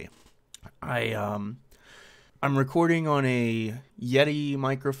McSoy. I'm recording on a Yeti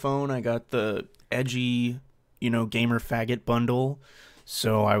microphone. I got the edgy, gamer faggot bundle.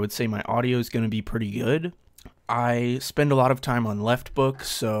 So I would say my audio is going to be pretty good. I spend a lot of time on Leftbook,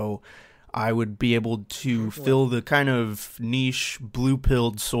 so I would be able to fill the kind of niche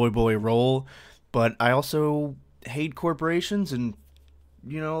blue-pilled soy boy role, but I also hate corporations and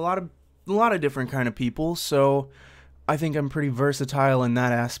a lot of different kind of people. So I think I'm pretty versatile in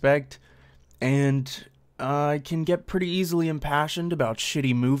that aspect, and I can get pretty easily impassioned about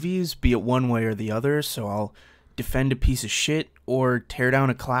shitty movies, be it one way or the other, so I'll defend a piece of shit or tear down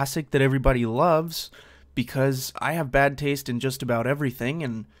a classic that everybody loves, because I have bad taste in just about everything,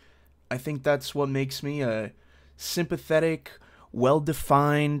 and I think that's what makes me a sympathetic,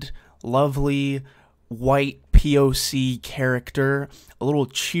 well-defined, lovely, white POC character, a little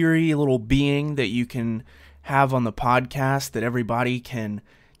cheery little being that you can have on the podcast that everybody can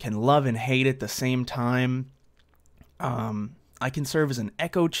love and hate at the same time. I can serve as an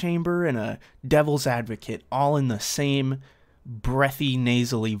echo chamber and a devil's advocate, all in the same breathy,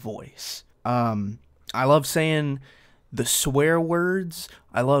 nasally voice. I love saying the swear words.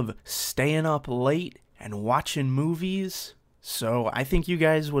 I love staying up late and watching movies. So I think you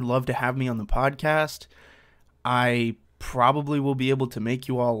guys would love to have me on the podcast. I probably will be able to make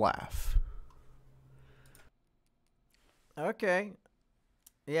you all laugh. Okay.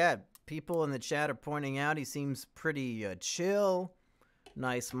 Yeah, people in the chat are pointing out he seems pretty chill,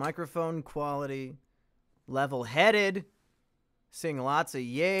 nice microphone quality, level-headed, saying lots of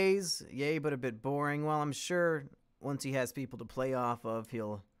yays, yay but a bit boring. Well, I'm sure once he has people to play off of,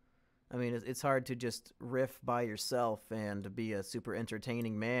 I mean, it's hard to just riff by yourself and be a super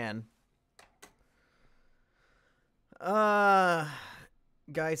entertaining man.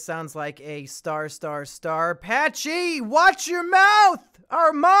 Guy sounds like a star. Patchy, watch your mouth!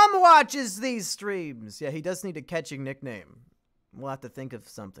 Our mom watches these streams. Yeah, he does need a catching nickname. We'll have to think of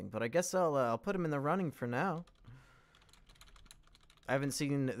something, but I guess I'll put him in the running for now. I haven't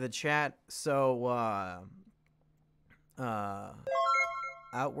seen the chat so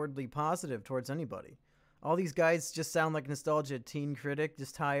outwardly positive towards anybody. All these guys just sound like nostalgia teen critic.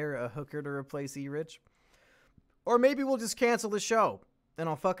 Just hire a hooker to replace Erich. Or maybe we'll just cancel the show and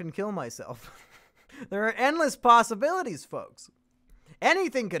I'll fucking kill myself. There are endless possibilities, folks.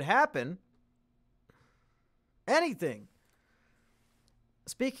 Anything could happen. Anything.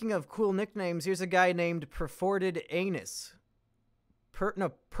 Speaking of cool nicknames, here's a guy named Perforated Anus.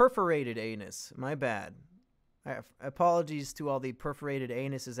 Perforated Anus. My bad. Apologies to all the perforated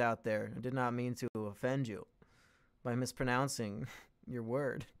anuses out there. I did not mean to offend you by mispronouncing your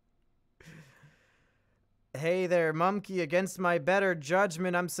word. Hey there, Mumkey. Against my better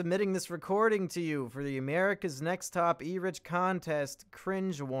judgment, I'm submitting this recording to you for the America's Next Top Erich Contest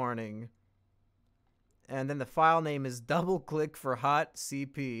Cringe Warning. And then the file name is double-click for hot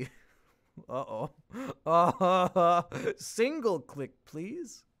CP. Uh-oh. Single click,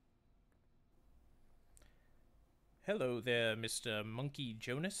 please. Hello there, Mr. Monkey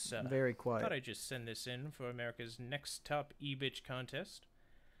Jonas. Very quiet. Thought I'd just send this in for America's Next Top E-Bitch contest.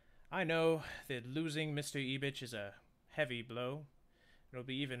 I know that losing Mr. E-Bitch is a heavy blow. It'll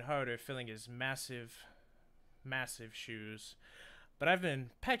be even harder filling his massive shoes. But I've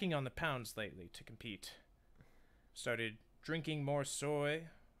been packing on the pounds lately to compete. Started drinking more soy,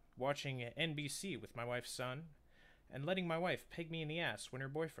 watching NBC with my wife's son, and letting my wife peg me in the ass when her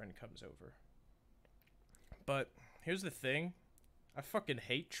boyfriend comes over. But here's the thing. I fucking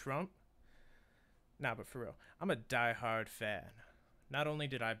hate Trump. Nah, but for real, I'm a die-hard fan. Not only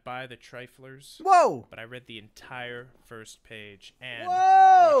did I buy the Triflers, whoa, but I read the entire first page and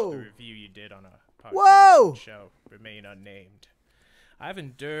whoa, watched the review you did on a podcast show, Remain Unnamed. I've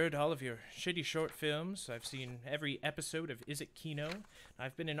endured all of your shitty short films. I've seen every episode of Is It Kino.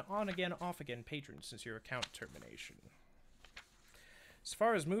 I've been an on-again, off-again patron since your account termination. As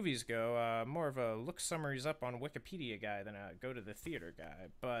far as movies go, more of a look summaries up on Wikipedia guy than a go-to-the-theater guy.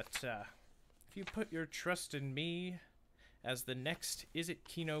 But if you put your trust in me as the next Is It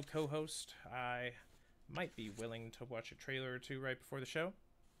Kino co-host, I might be willing to watch a trailer or two right before the show.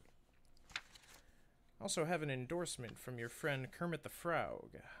 Also have an endorsement from your friend Kermit the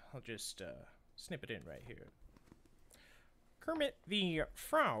Frog. I'll just snip it in right here. Kermit the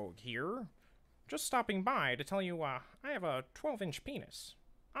Frog here. Just stopping by to tell you I have a 12-inch penis.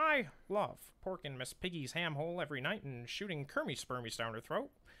 I love porking Miss Piggy's ham hole every night and shooting Kermie spermies down her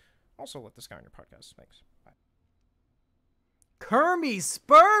throat. Also let this guy on your podcast. Thanks. Bye. Kermie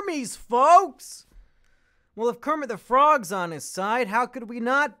spermies, folks! Well, if Kermit the Frog's on his side, how could we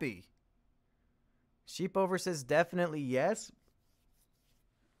not be? Sheepover says definitely yes.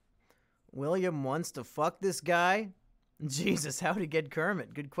 William wants to fuck this guy? Jesus, how'd he get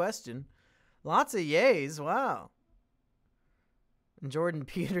Kermit? Good question. Lots of yays, wow. Jordan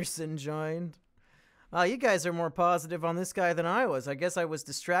Peterson joined. Wow, you guys are more positive on this guy than I was. I guess I was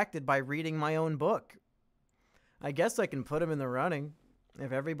distracted by reading my own book. I guess I can put him in the running,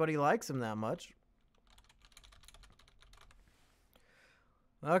 if everybody likes him that much.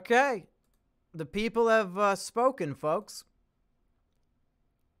 Okay. The people have spoken, folks.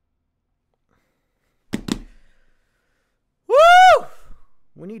 Woo!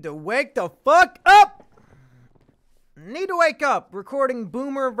 We need to wake the fuck up! Need to wake up. Recording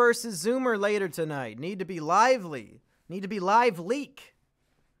Boomer versus Zoomer later tonight. Need to be lively. Need to be live leak.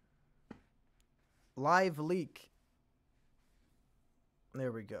 Live leak.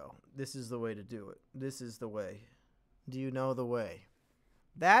 There we go. This is the way to do it. This is the way. Do you know the way?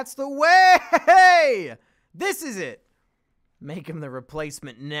 That's the way! This is it. Make him the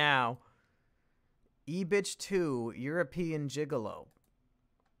replacement now. E-Bitch 2, European Gigolo.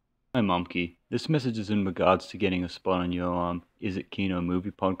 Hi, Mumkey. This message is in regards to getting a spot on your Is It Kino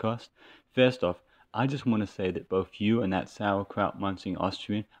movie podcast. First off, I just want to say that both you and that sauerkraut-munching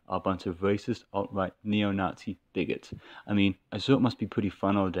Austrian are a bunch of racist, alt-right, neo-Nazi bigots. I mean, I saw it must be pretty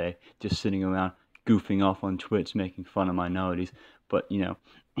fun all day, just sitting around goofing off on Twitch making fun of minorities, but, you know,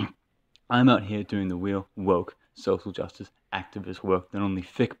 I'm out here doing the real woke, social justice, activist work that only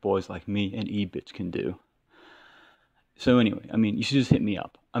thick boys like me and E-Bitch can do. So anyway, I mean, you should just hit me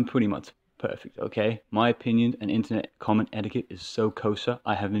up. I'm pretty much perfect, okay? My opinion and internet comment etiquette is so kosher,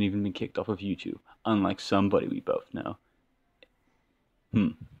 I haven't even been kicked off of YouTube, unlike somebody we both know.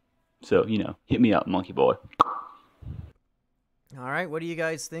 So, you know, hit me up, monkey boy. Alright, what do you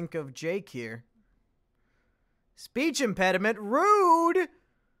guys think of Jake here? Speech impediment, rude!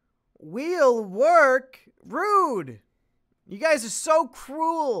 Wheel work, rude! You guys are so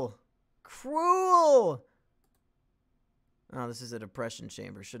cruel! Cruel! Oh, this is a depression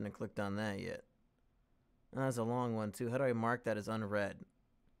chamber. Shouldn't have clicked on that yet. Oh, that's a long one, too. How do I mark that as unread?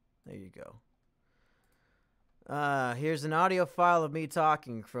 There you go. Here's an audio file of me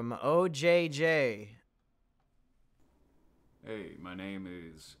talking from OJJ. Hey, my name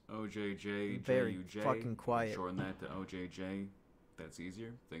is OJJ. Very fucking quiet. Shorten that to OJJ. That's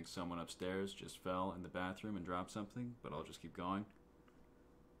easier. Think someone upstairs just fell in the bathroom and dropped something, but I'll just keep going.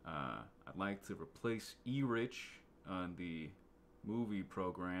 I'd like to replace Erich on the movie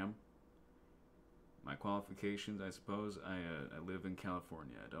program. My qualifications, I suppose, I live in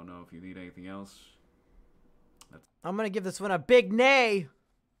California. I don't know if you need anything else. I'm gonna give this one a big nay.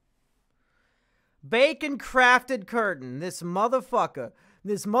 Bacon crafted curtain. This motherfucker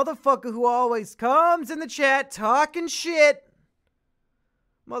who always comes in the chat talking shit.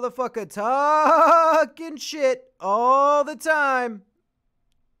 Motherfucker talking shit all the time.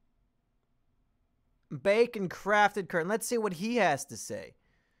 Bacon crafted curtain. Let's see what he has to say.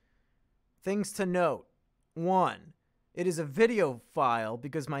 Things to note. 1. It is a video file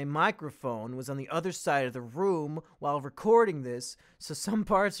because my microphone was on the other side of the room while recording this, so some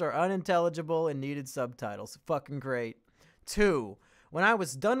parts are unintelligible and needed subtitles. Fucking great. 2. When I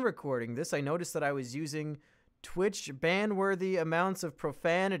was done recording this, I noticed that I was using Twitch ban-worthy amounts of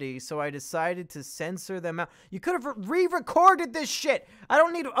profanity, so I decided to censor them out. You could have re-recorded this shit! I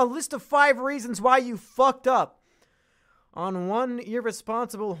don't need a list of 5 reasons why you fucked up. On one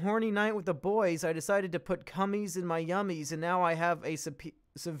irresponsible horny night with the boys, I decided to put cummies in my yummies, and now I have a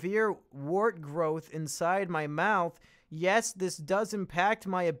severe wart growth inside my mouth. Yes, this does impact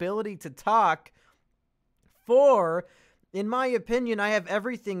my ability to talk. 4. In my opinion, I have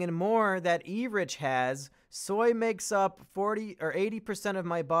everything and more that Erich has. Soy makes up 40 or 80% of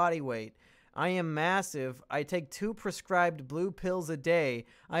my body weight. I am massive. I take 2 prescribed blue pills a day.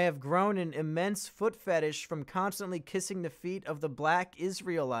 I have grown an immense foot fetish from constantly kissing the feet of the black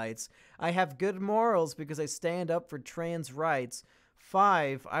Israelites. I have good morals because I stand up for trans rights.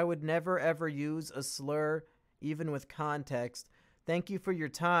 5. I would never ever use a slur, even with context. Thank you for your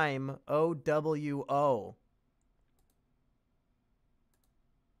time, OWO.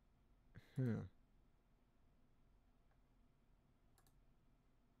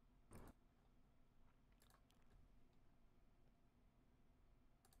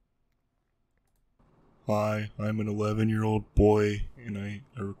 Hi, I'm an 11-year-old boy, and I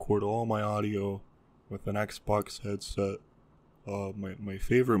record all my audio with an Xbox headset. My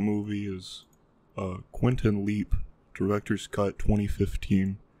favorite movie is Quentin Leap, Director's Cut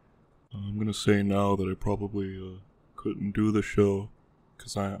 2015. I'm gonna say now that I probably couldn't do the show,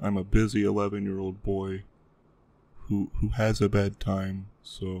 because I'm a busy 11-year-old boy who has a bedtime,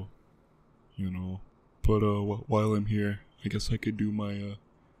 so, you know. But while I'm here, I guess I could do my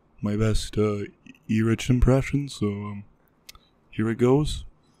best Erich impression, so here it goes.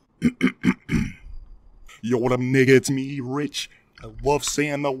 Yo, what up, nigga? It's me, Erich. I love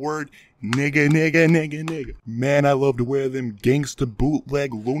saying the word nigga, nigga, nigga, nigga. Man, I love to wear them gangsta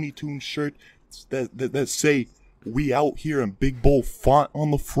bootleg Looney Tunes shirts that say we out here in big bold font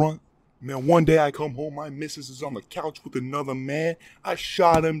on the front. Man, one day I come home, my missus is on the couch with another man. I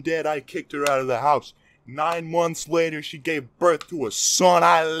shot him dead, I kicked her out of the house. 9 months later, she gave birth to a son.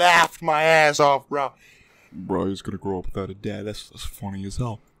 I laughed my ass off, bro. Bro, he's gonna grow up without a dad. That's funny as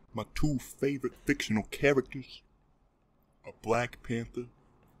hell. My 2 favorite fictional characters are Black Panther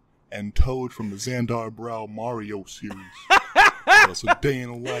and Toad from the Xandar Brow Mario series. That's a day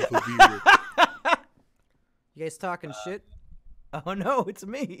in the life of Erich. You guys talking shit? Oh no, it's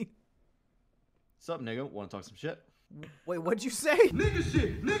me. What's up, nigga? Want to talk some shit? Wait, what'd you say? Nigga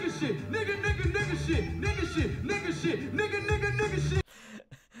shit, nigga shit, nigga shit, nigga shit, nigga shit, nigga shit.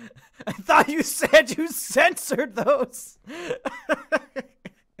 I thought you said you censored those.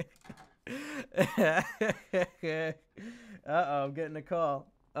 Uh-oh, I'm getting a call.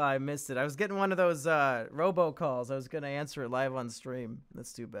 Oh, I missed it. I was getting one of those robocalls. I was going to answer it live on stream.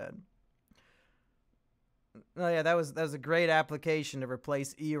 That's too bad. Oh, yeah, that was a great application to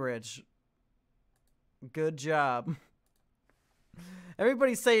replace Erich. Good job.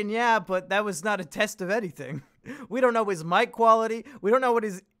 Everybody's saying yeah, but that was not a test of anything. We don't know his mic quality. We don't know what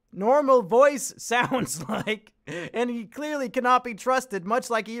his normal voice sounds like. And he clearly cannot be trusted, much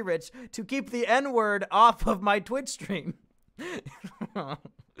like Erich, to keep the N-word off of my Twitch stream.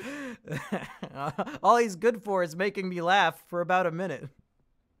 All he's good for is making me laugh for about a minute.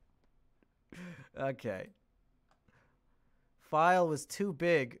 Okay. File was too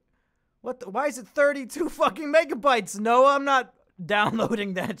big. Why is it 32 fucking megabytes? No, I'm not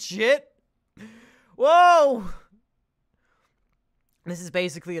downloading that shit. Whoa! This is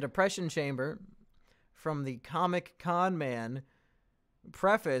basically a depression chamber from the comic con man.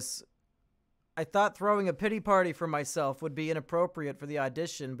 Preface: I thought throwing a pity party for myself would be inappropriate for the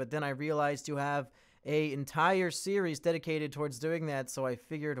audition, but then I realized you have an entire series dedicated towards doing that, so I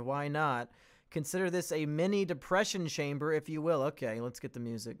figured why not? Consider this a mini depression chamber, if you will. Okay, let's get the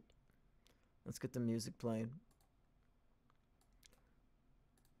music. Let's get the music playing.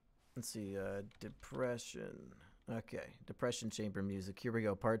 Let's see, depression. Okay, depression chamber music. Here we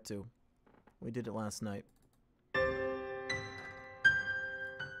go, part 2. We did it last night.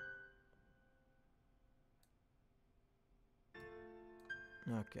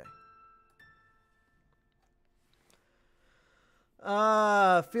 Okay.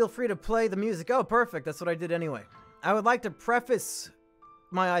 Feel free to play the music. Oh, perfect. That's what I did anyway. I would like to preface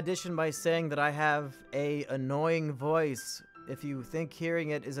my audition by saying that I have an annoying voice. If you think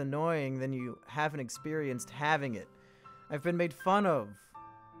hearing it is annoying, then you haven't experienced having it. I've been made fun of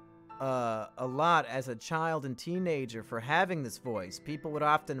a lot as a child and teenager for having this voice. People would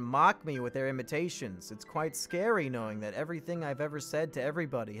often mock me with their imitations. It's quite scary knowing that everything I've ever said to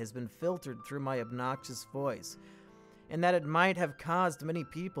everybody has been filtered through my obnoxious voice, and that it might have caused many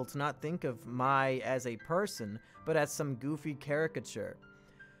people to not think of Mai as a person, but as some goofy caricature.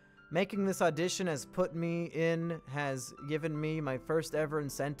 Making this audition has given me my first ever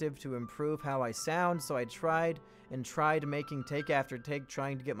incentive to improve how I sound, so I tried making take after take,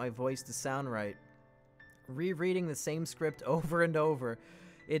 trying to get my voice to sound right. Rereading the same script over and over,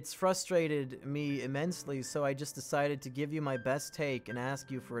 it's frustrated me immensely, so I just decided to give you my best take and ask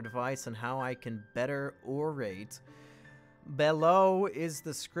you for advice on how I can better orate. Below is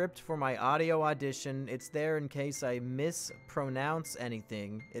the script for my audio audition. It's there in case I mispronounce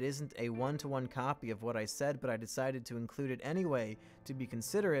anything. It isn't a one-to-one copy of what I said, but I decided to include it anyway to be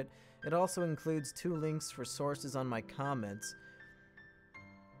considerate. It also includes 2 links for sources on my comments.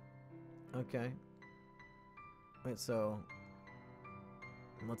 Okay. Wait, so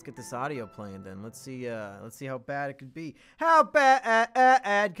let's get this audio playing then. Let's see how bad it could be. How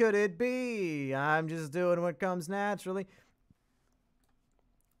bad could it be? I'm just doing what comes naturally.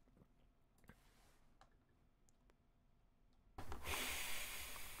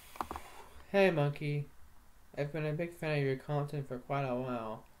 Hey Monkey, I've been a big fan of your content for quite a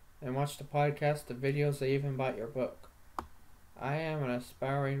while, and watched the podcast, the videos, I even bought your book. I am an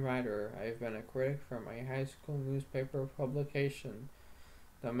aspiring writer. I've been a critic for my high school newspaper publication,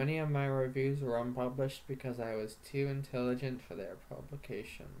 though many of my reviews were unpublished because I was too intelligent for their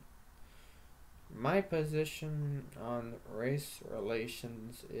publication. My position on race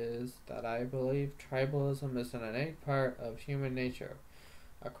relations is that I believe tribalism is an innate part of human nature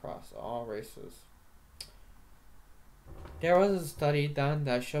across all races. There was a study done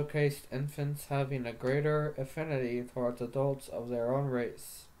that showcased infants having a greater affinity towards adults of their own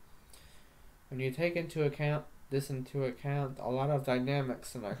race. When you take into account, a lot of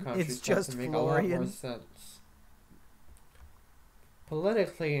dynamics in our country start to make a lot more sense.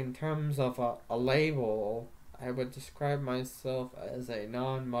 Politically, in terms of a label, I would describe myself as a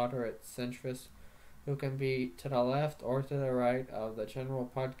non-moderate centrist who can be to the left or to the right of the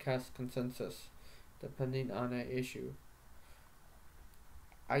general podcast consensus, depending on an issue.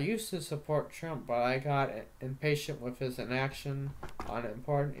 I used to support Trump, but I got impatient with his inaction on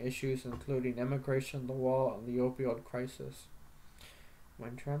important issues including immigration, the wall, and the opioid crisis.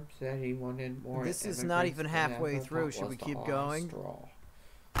 When Trump said he wanted more This is not even halfway through. Should we keep going? Straw.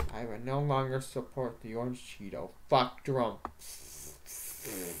 I would no longer support the orange Cheeto. Fuck Trump.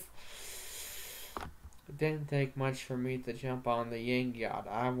 It didn't take much for me to jump on the Yang yacht.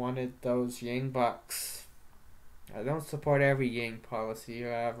 I wanted those Yang bucks. I don't support every Yang policy,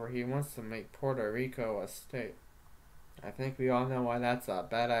 however, he wants to make Puerto Rico a state. I think we all know why that's a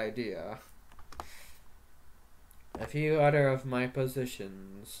bad idea. A few other of my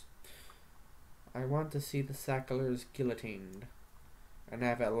positions. I want to see the Sacklers guillotined and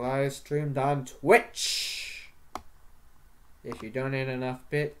have it live streamed on Twitch. If you donate enough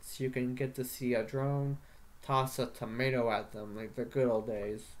bits, you can get to see a drone toss a tomato at them like the good old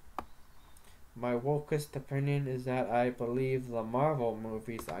days. My wokest opinion is that I believe the Marvel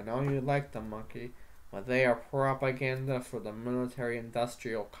movies, I know you like them, Monkey, but they are propaganda for the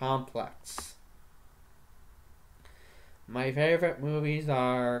military-industrial complex. My favorite movies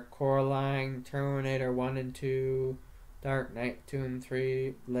are Coraline, Terminator 1 and 2, Dark Knight 2 and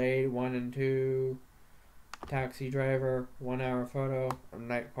 3, Blade 1 and 2, Taxi Driver, 1 Hour Photo, and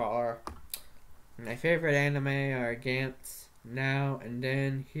Nightcrawler. My favorite anime are Gantz, Now and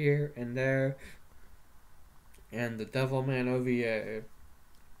Then, Here and There, and the Devilman OVA.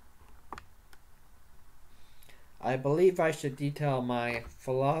 I believe I should detail my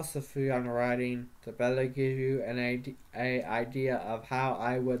philosophy on writing to better give you an idea of how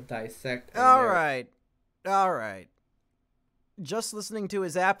I would dissect. Alright. Just listening to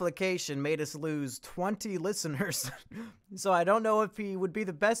his application made us lose 20 listeners. So I don't know if he would be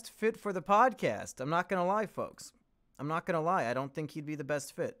the best fit for the podcast. I'm not going to lie, folks. I'm not going to lie. I don't think he'd be the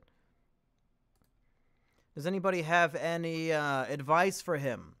best fit. Does anybody have any advice for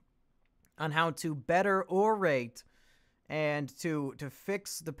him on how to better orate and to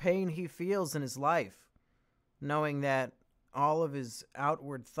fix the pain he feels in his life, knowing that all of his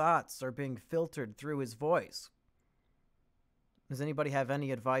outward thoughts are being filtered through his voice? Does anybody have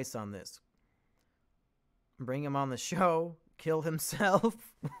any advice on this? Bring him on the show, kill himself.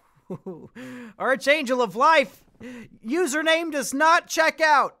 Archangel of Life, username does not check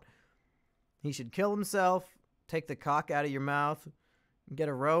out. He should kill himself, take the cock out of your mouth, get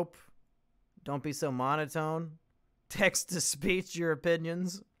a rope. Don't be so monotone. Text to speech your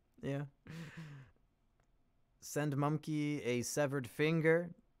opinions. Yeah. Send Mumkey a severed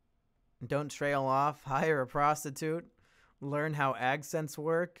finger. Don't trail off. Hire a prostitute. Learn how accents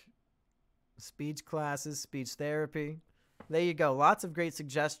work. Speech classes, speech therapy. There you go. Lots of great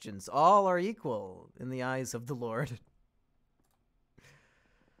suggestions. All are equal in the eyes of the Lord.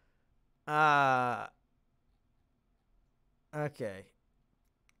 Okay.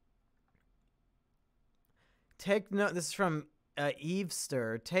 Take note. This is from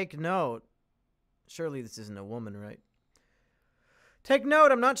Evester. Take note. Surely this isn't a woman, right? Take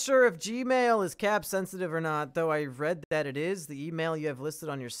note, I'm not sure if Gmail is cap sensitive or not, though I read that it is. The email you have listed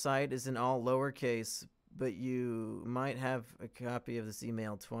on your site is in all lowercase, but you might have a copy of this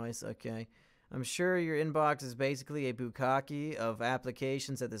email twice. Okay. I'm sure your inbox is basically a bukkake of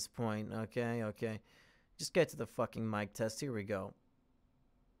applications at this point. Okay. Just get to the fucking mic test. Here we go.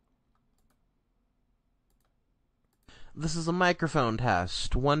 This is a microphone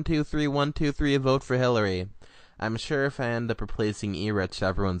test. 1, 2, 3, 1, 2, 3, vote for Hillary. I'm sure if I end up replacing Erich,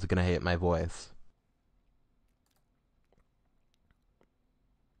 everyone's gonna hate my voice.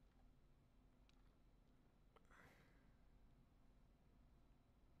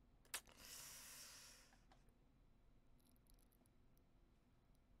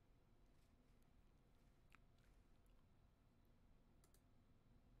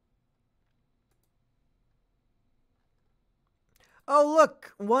 Oh,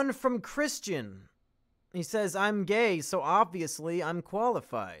 look, one from Christian. He says, I'm gay, so obviously I'm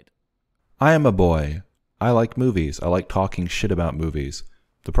qualified. I am a boy. I like movies. I like talking shit about movies.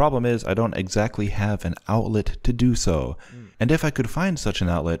 The problem is I don't exactly have an outlet to do so. And if I could find such an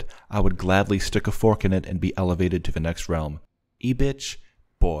outlet, I would gladly stick a fork in it and be elevated to the next realm. E-bitch?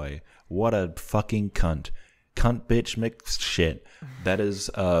 Boy, what a fucking cunt. Cunt bitch mixed shit. That is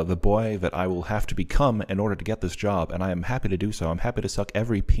the boy that I will have to become in order to get this job, and I am happy to do so. I'm happy to suck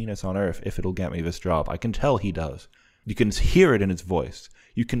every penis on earth if it'll get me this job. I can tell he does. You can hear it in his voice.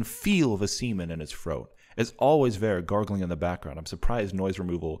 You can feel the semen in his throat. It's always there, gargling in the background. I'm surprised noise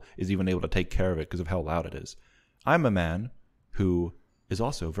removal is even able to take care of it because of how loud it is. I'm a man who is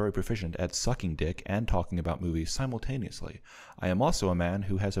also very proficient at sucking dick and talking about movies simultaneously. I am also a man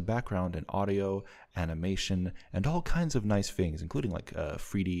who has a background in audio, animation, and all kinds of nice things, including like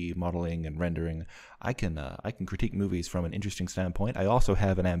 3D modeling and rendering. I can critique movies from an interesting standpoint. I also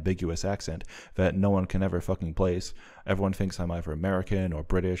have an ambiguous accent that no one can ever fucking place. Everyone thinks I'm either American or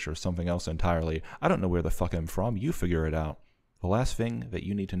British or something else entirely. I don't know where the fuck I'm from. You figure it out. The last thing that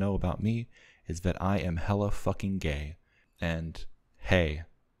you need to know about me is that I am hella fucking gay. And hey,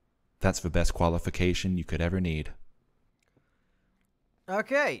 that's the best qualification you could ever need.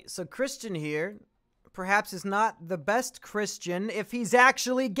 Okay, so Christian here perhaps is not the best Christian if he's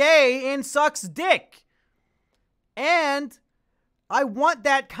actually gay and sucks dick. And I want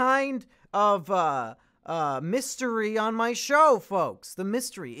that kind of mystery on my show, folks. The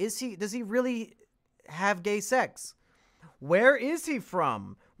mystery. Does he really have gay sex? Where is he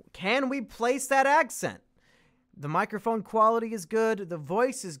from? Can we place that accent? The microphone quality is good. The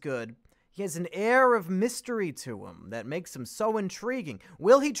voice is good. He has an air of mystery to him that makes him so intriguing.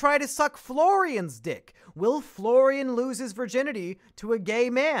 Will he try to suck Florian's dick? Will Florian lose his virginity to a gay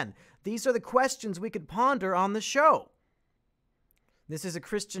man? These are the questions we could ponder on the show. This is a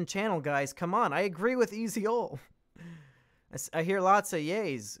Christian channel, guys. Come on. I agree with Easy Ol. I hear lots of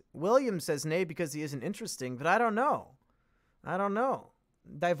yays. William says nay because he isn't interesting, but I don't know.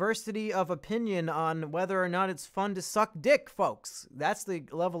 Diversity of opinion on whether or not it's fun to suck dick, folks. That's the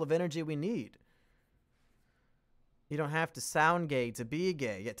level of energy we need. You don't have to sound gay to be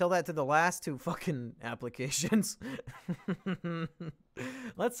gay. Yeah, tell that to the last two fucking applications.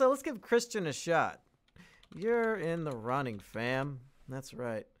 Let's give Christian a shot. You're in the running, fam. That's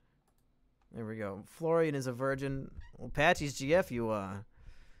right. There we go. Florian is a virgin. Well, Patchy's GF,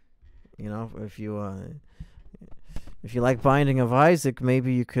 if you like Binding of Isaac,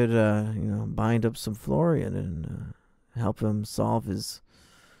 maybe you could, bind up some Florian and help him solve his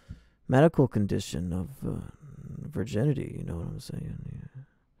medical condition of virginity. You know what I'm saying? Yeah.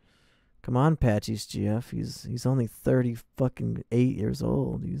 Come on, Patchy's GF. He's only 8 years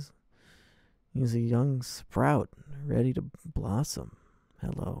old. He's a young sprout, ready to blossom.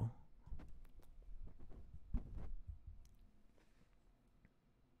 Hello.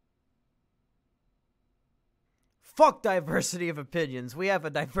 Fuck diversity of opinions. We have a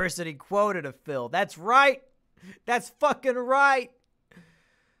diversity quota to fill. That's right. That's fucking right.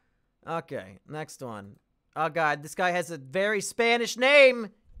 Okay, next one. Oh, God, this guy has a very Spanish name.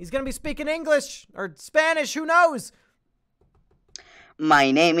 He's going to be speaking English or Spanish. Who knows? My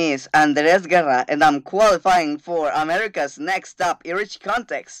name is Andres Guerra, and I'm qualifying for America's Next Top Erich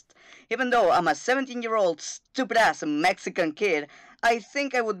contest. Even though I'm a 17-year-old stupid-ass Mexican kid, I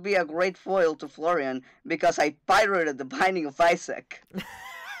think I would be a great foil to Florian because I pirated The Binding of Isaac.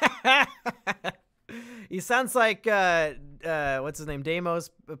 He sounds like, what's his name? Damos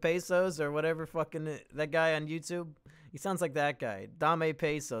Pesos or whatever fucking, that guy on YouTube. He sounds like that guy. Dame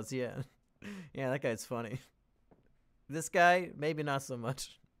Pesos, yeah. Yeah, that guy's funny. This guy, maybe not so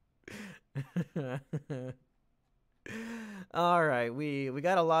much. All right, we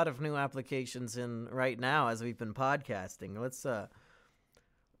got a lot of new applications in right now as we've been podcasting. Let's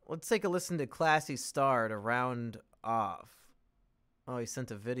take a listen to Classy Star to round off. Oh, he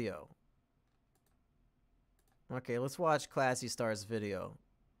sent a video. Okay, let's watch Classy Star's video.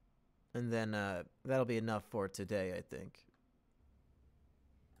 And then that'll be enough for today, I think.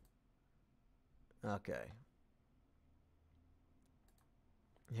 Okay.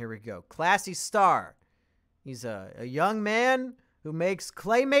 Here we go. Classy Star. He's a young man who makes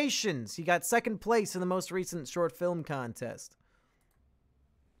claymations. He got second place in the most recent short film contest.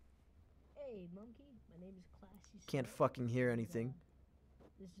 Hey, Mumkey. My name is Classy Star. Can't fucking hear anything.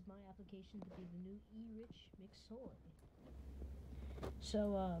 This is my application to be the new Erich McSoy.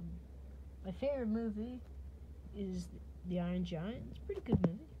 So, my favorite movie is The Iron Giant. It's a pretty good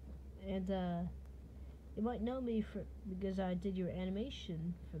movie. And, you might know me because I did your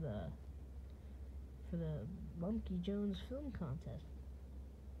animation for the Mumkey Jones film contest.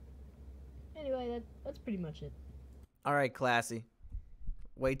 Anyway, that's pretty much it. All right, Classy.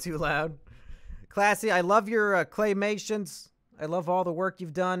 Way too loud. Classy, I love your claymations. I love all the work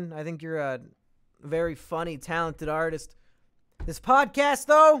you've done. I think you're a very funny, talented artist. This podcast,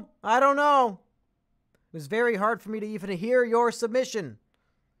 though, I don't know. It was very hard for me to even hear your submission.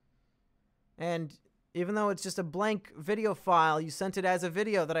 And even though it's just a blank video file, you sent it as a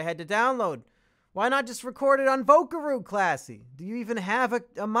video that I had to download. Why not just record it on Vocaroo, Classy? Do you even have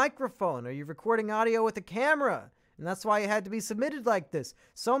a microphone? Are you recording audio with a camera? And that's why it had to be submitted like this.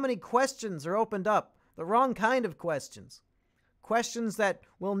 So many questions are opened up. The wrong kind of questions. Questions that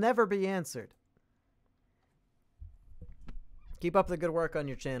will never be answered. Keep up the good work on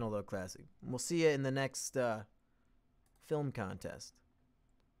your channel, though, Classy. We'll see you in the next film contest.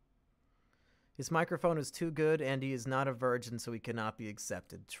 His microphone is too good, and he is not a virgin, so he cannot be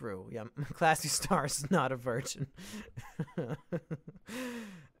accepted. True. Yeah, Classy Stars is not a virgin.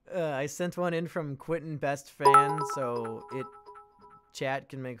 I sent one in from Quentin Best Fan, so chat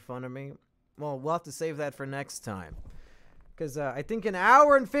can make fun of me. Well, we'll have to save that for next time. Because I think an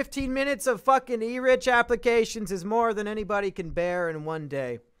hour and 15 minutes of fucking Erich applications is more than anybody can bear in one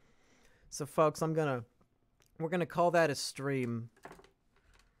day. So, folks, we're gonna call that a stream.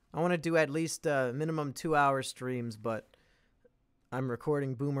 I want to do at least minimum 2-hour streams, but I'm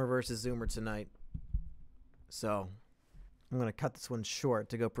recording Boomer vs. Zoomer tonight. So, I'm gonna cut this one short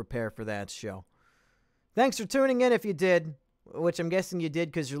to go prepare for that show. Thanks for tuning in if you did, which I'm guessing you did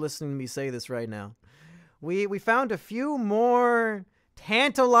because you're listening to me say this right now. We found a few more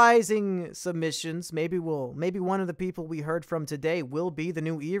tantalizing submissions. Maybe one of the people we heard from today will be the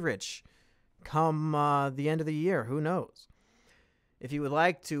new Erich come the end of the year. Who knows? If you would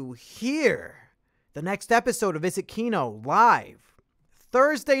like to hear the next episode of Visit Kino live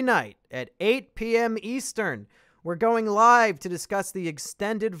Thursday night at 8 p.m. Eastern, we're going live to discuss the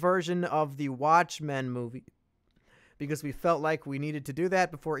extended version of the Watchmen movie because we felt like we needed to do that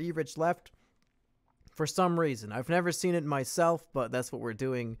before Erich left. For some reason. I've never seen it myself, but that's what we're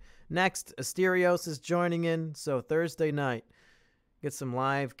doing next. Asterios is joining in, so Thursday night, get some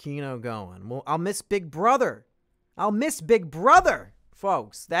live Kino going. Well, I'll miss Big Brother. I'll miss Big Brother,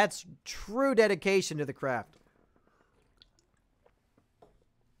 folks. That's true dedication to the craft.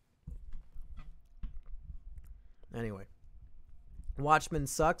 Anyway, Watchmen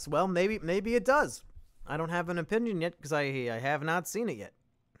sucks. Well, maybe it does. I don't have an opinion yet because I have not seen it yet.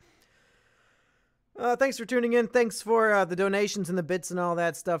 Thanks for tuning in. Thanks for the donations and the bits and all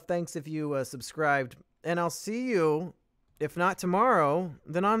that stuff. Thanks if you subscribed. And I'll see you, if not tomorrow,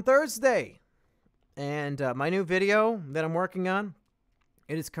 then on Thursday. And my new video that I'm working on,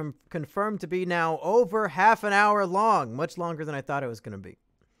 it is confirmed to be now over half an hour long. Much longer than I thought it was going to be.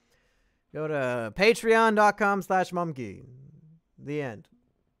 Go to patreon.com/Mumkey. The end.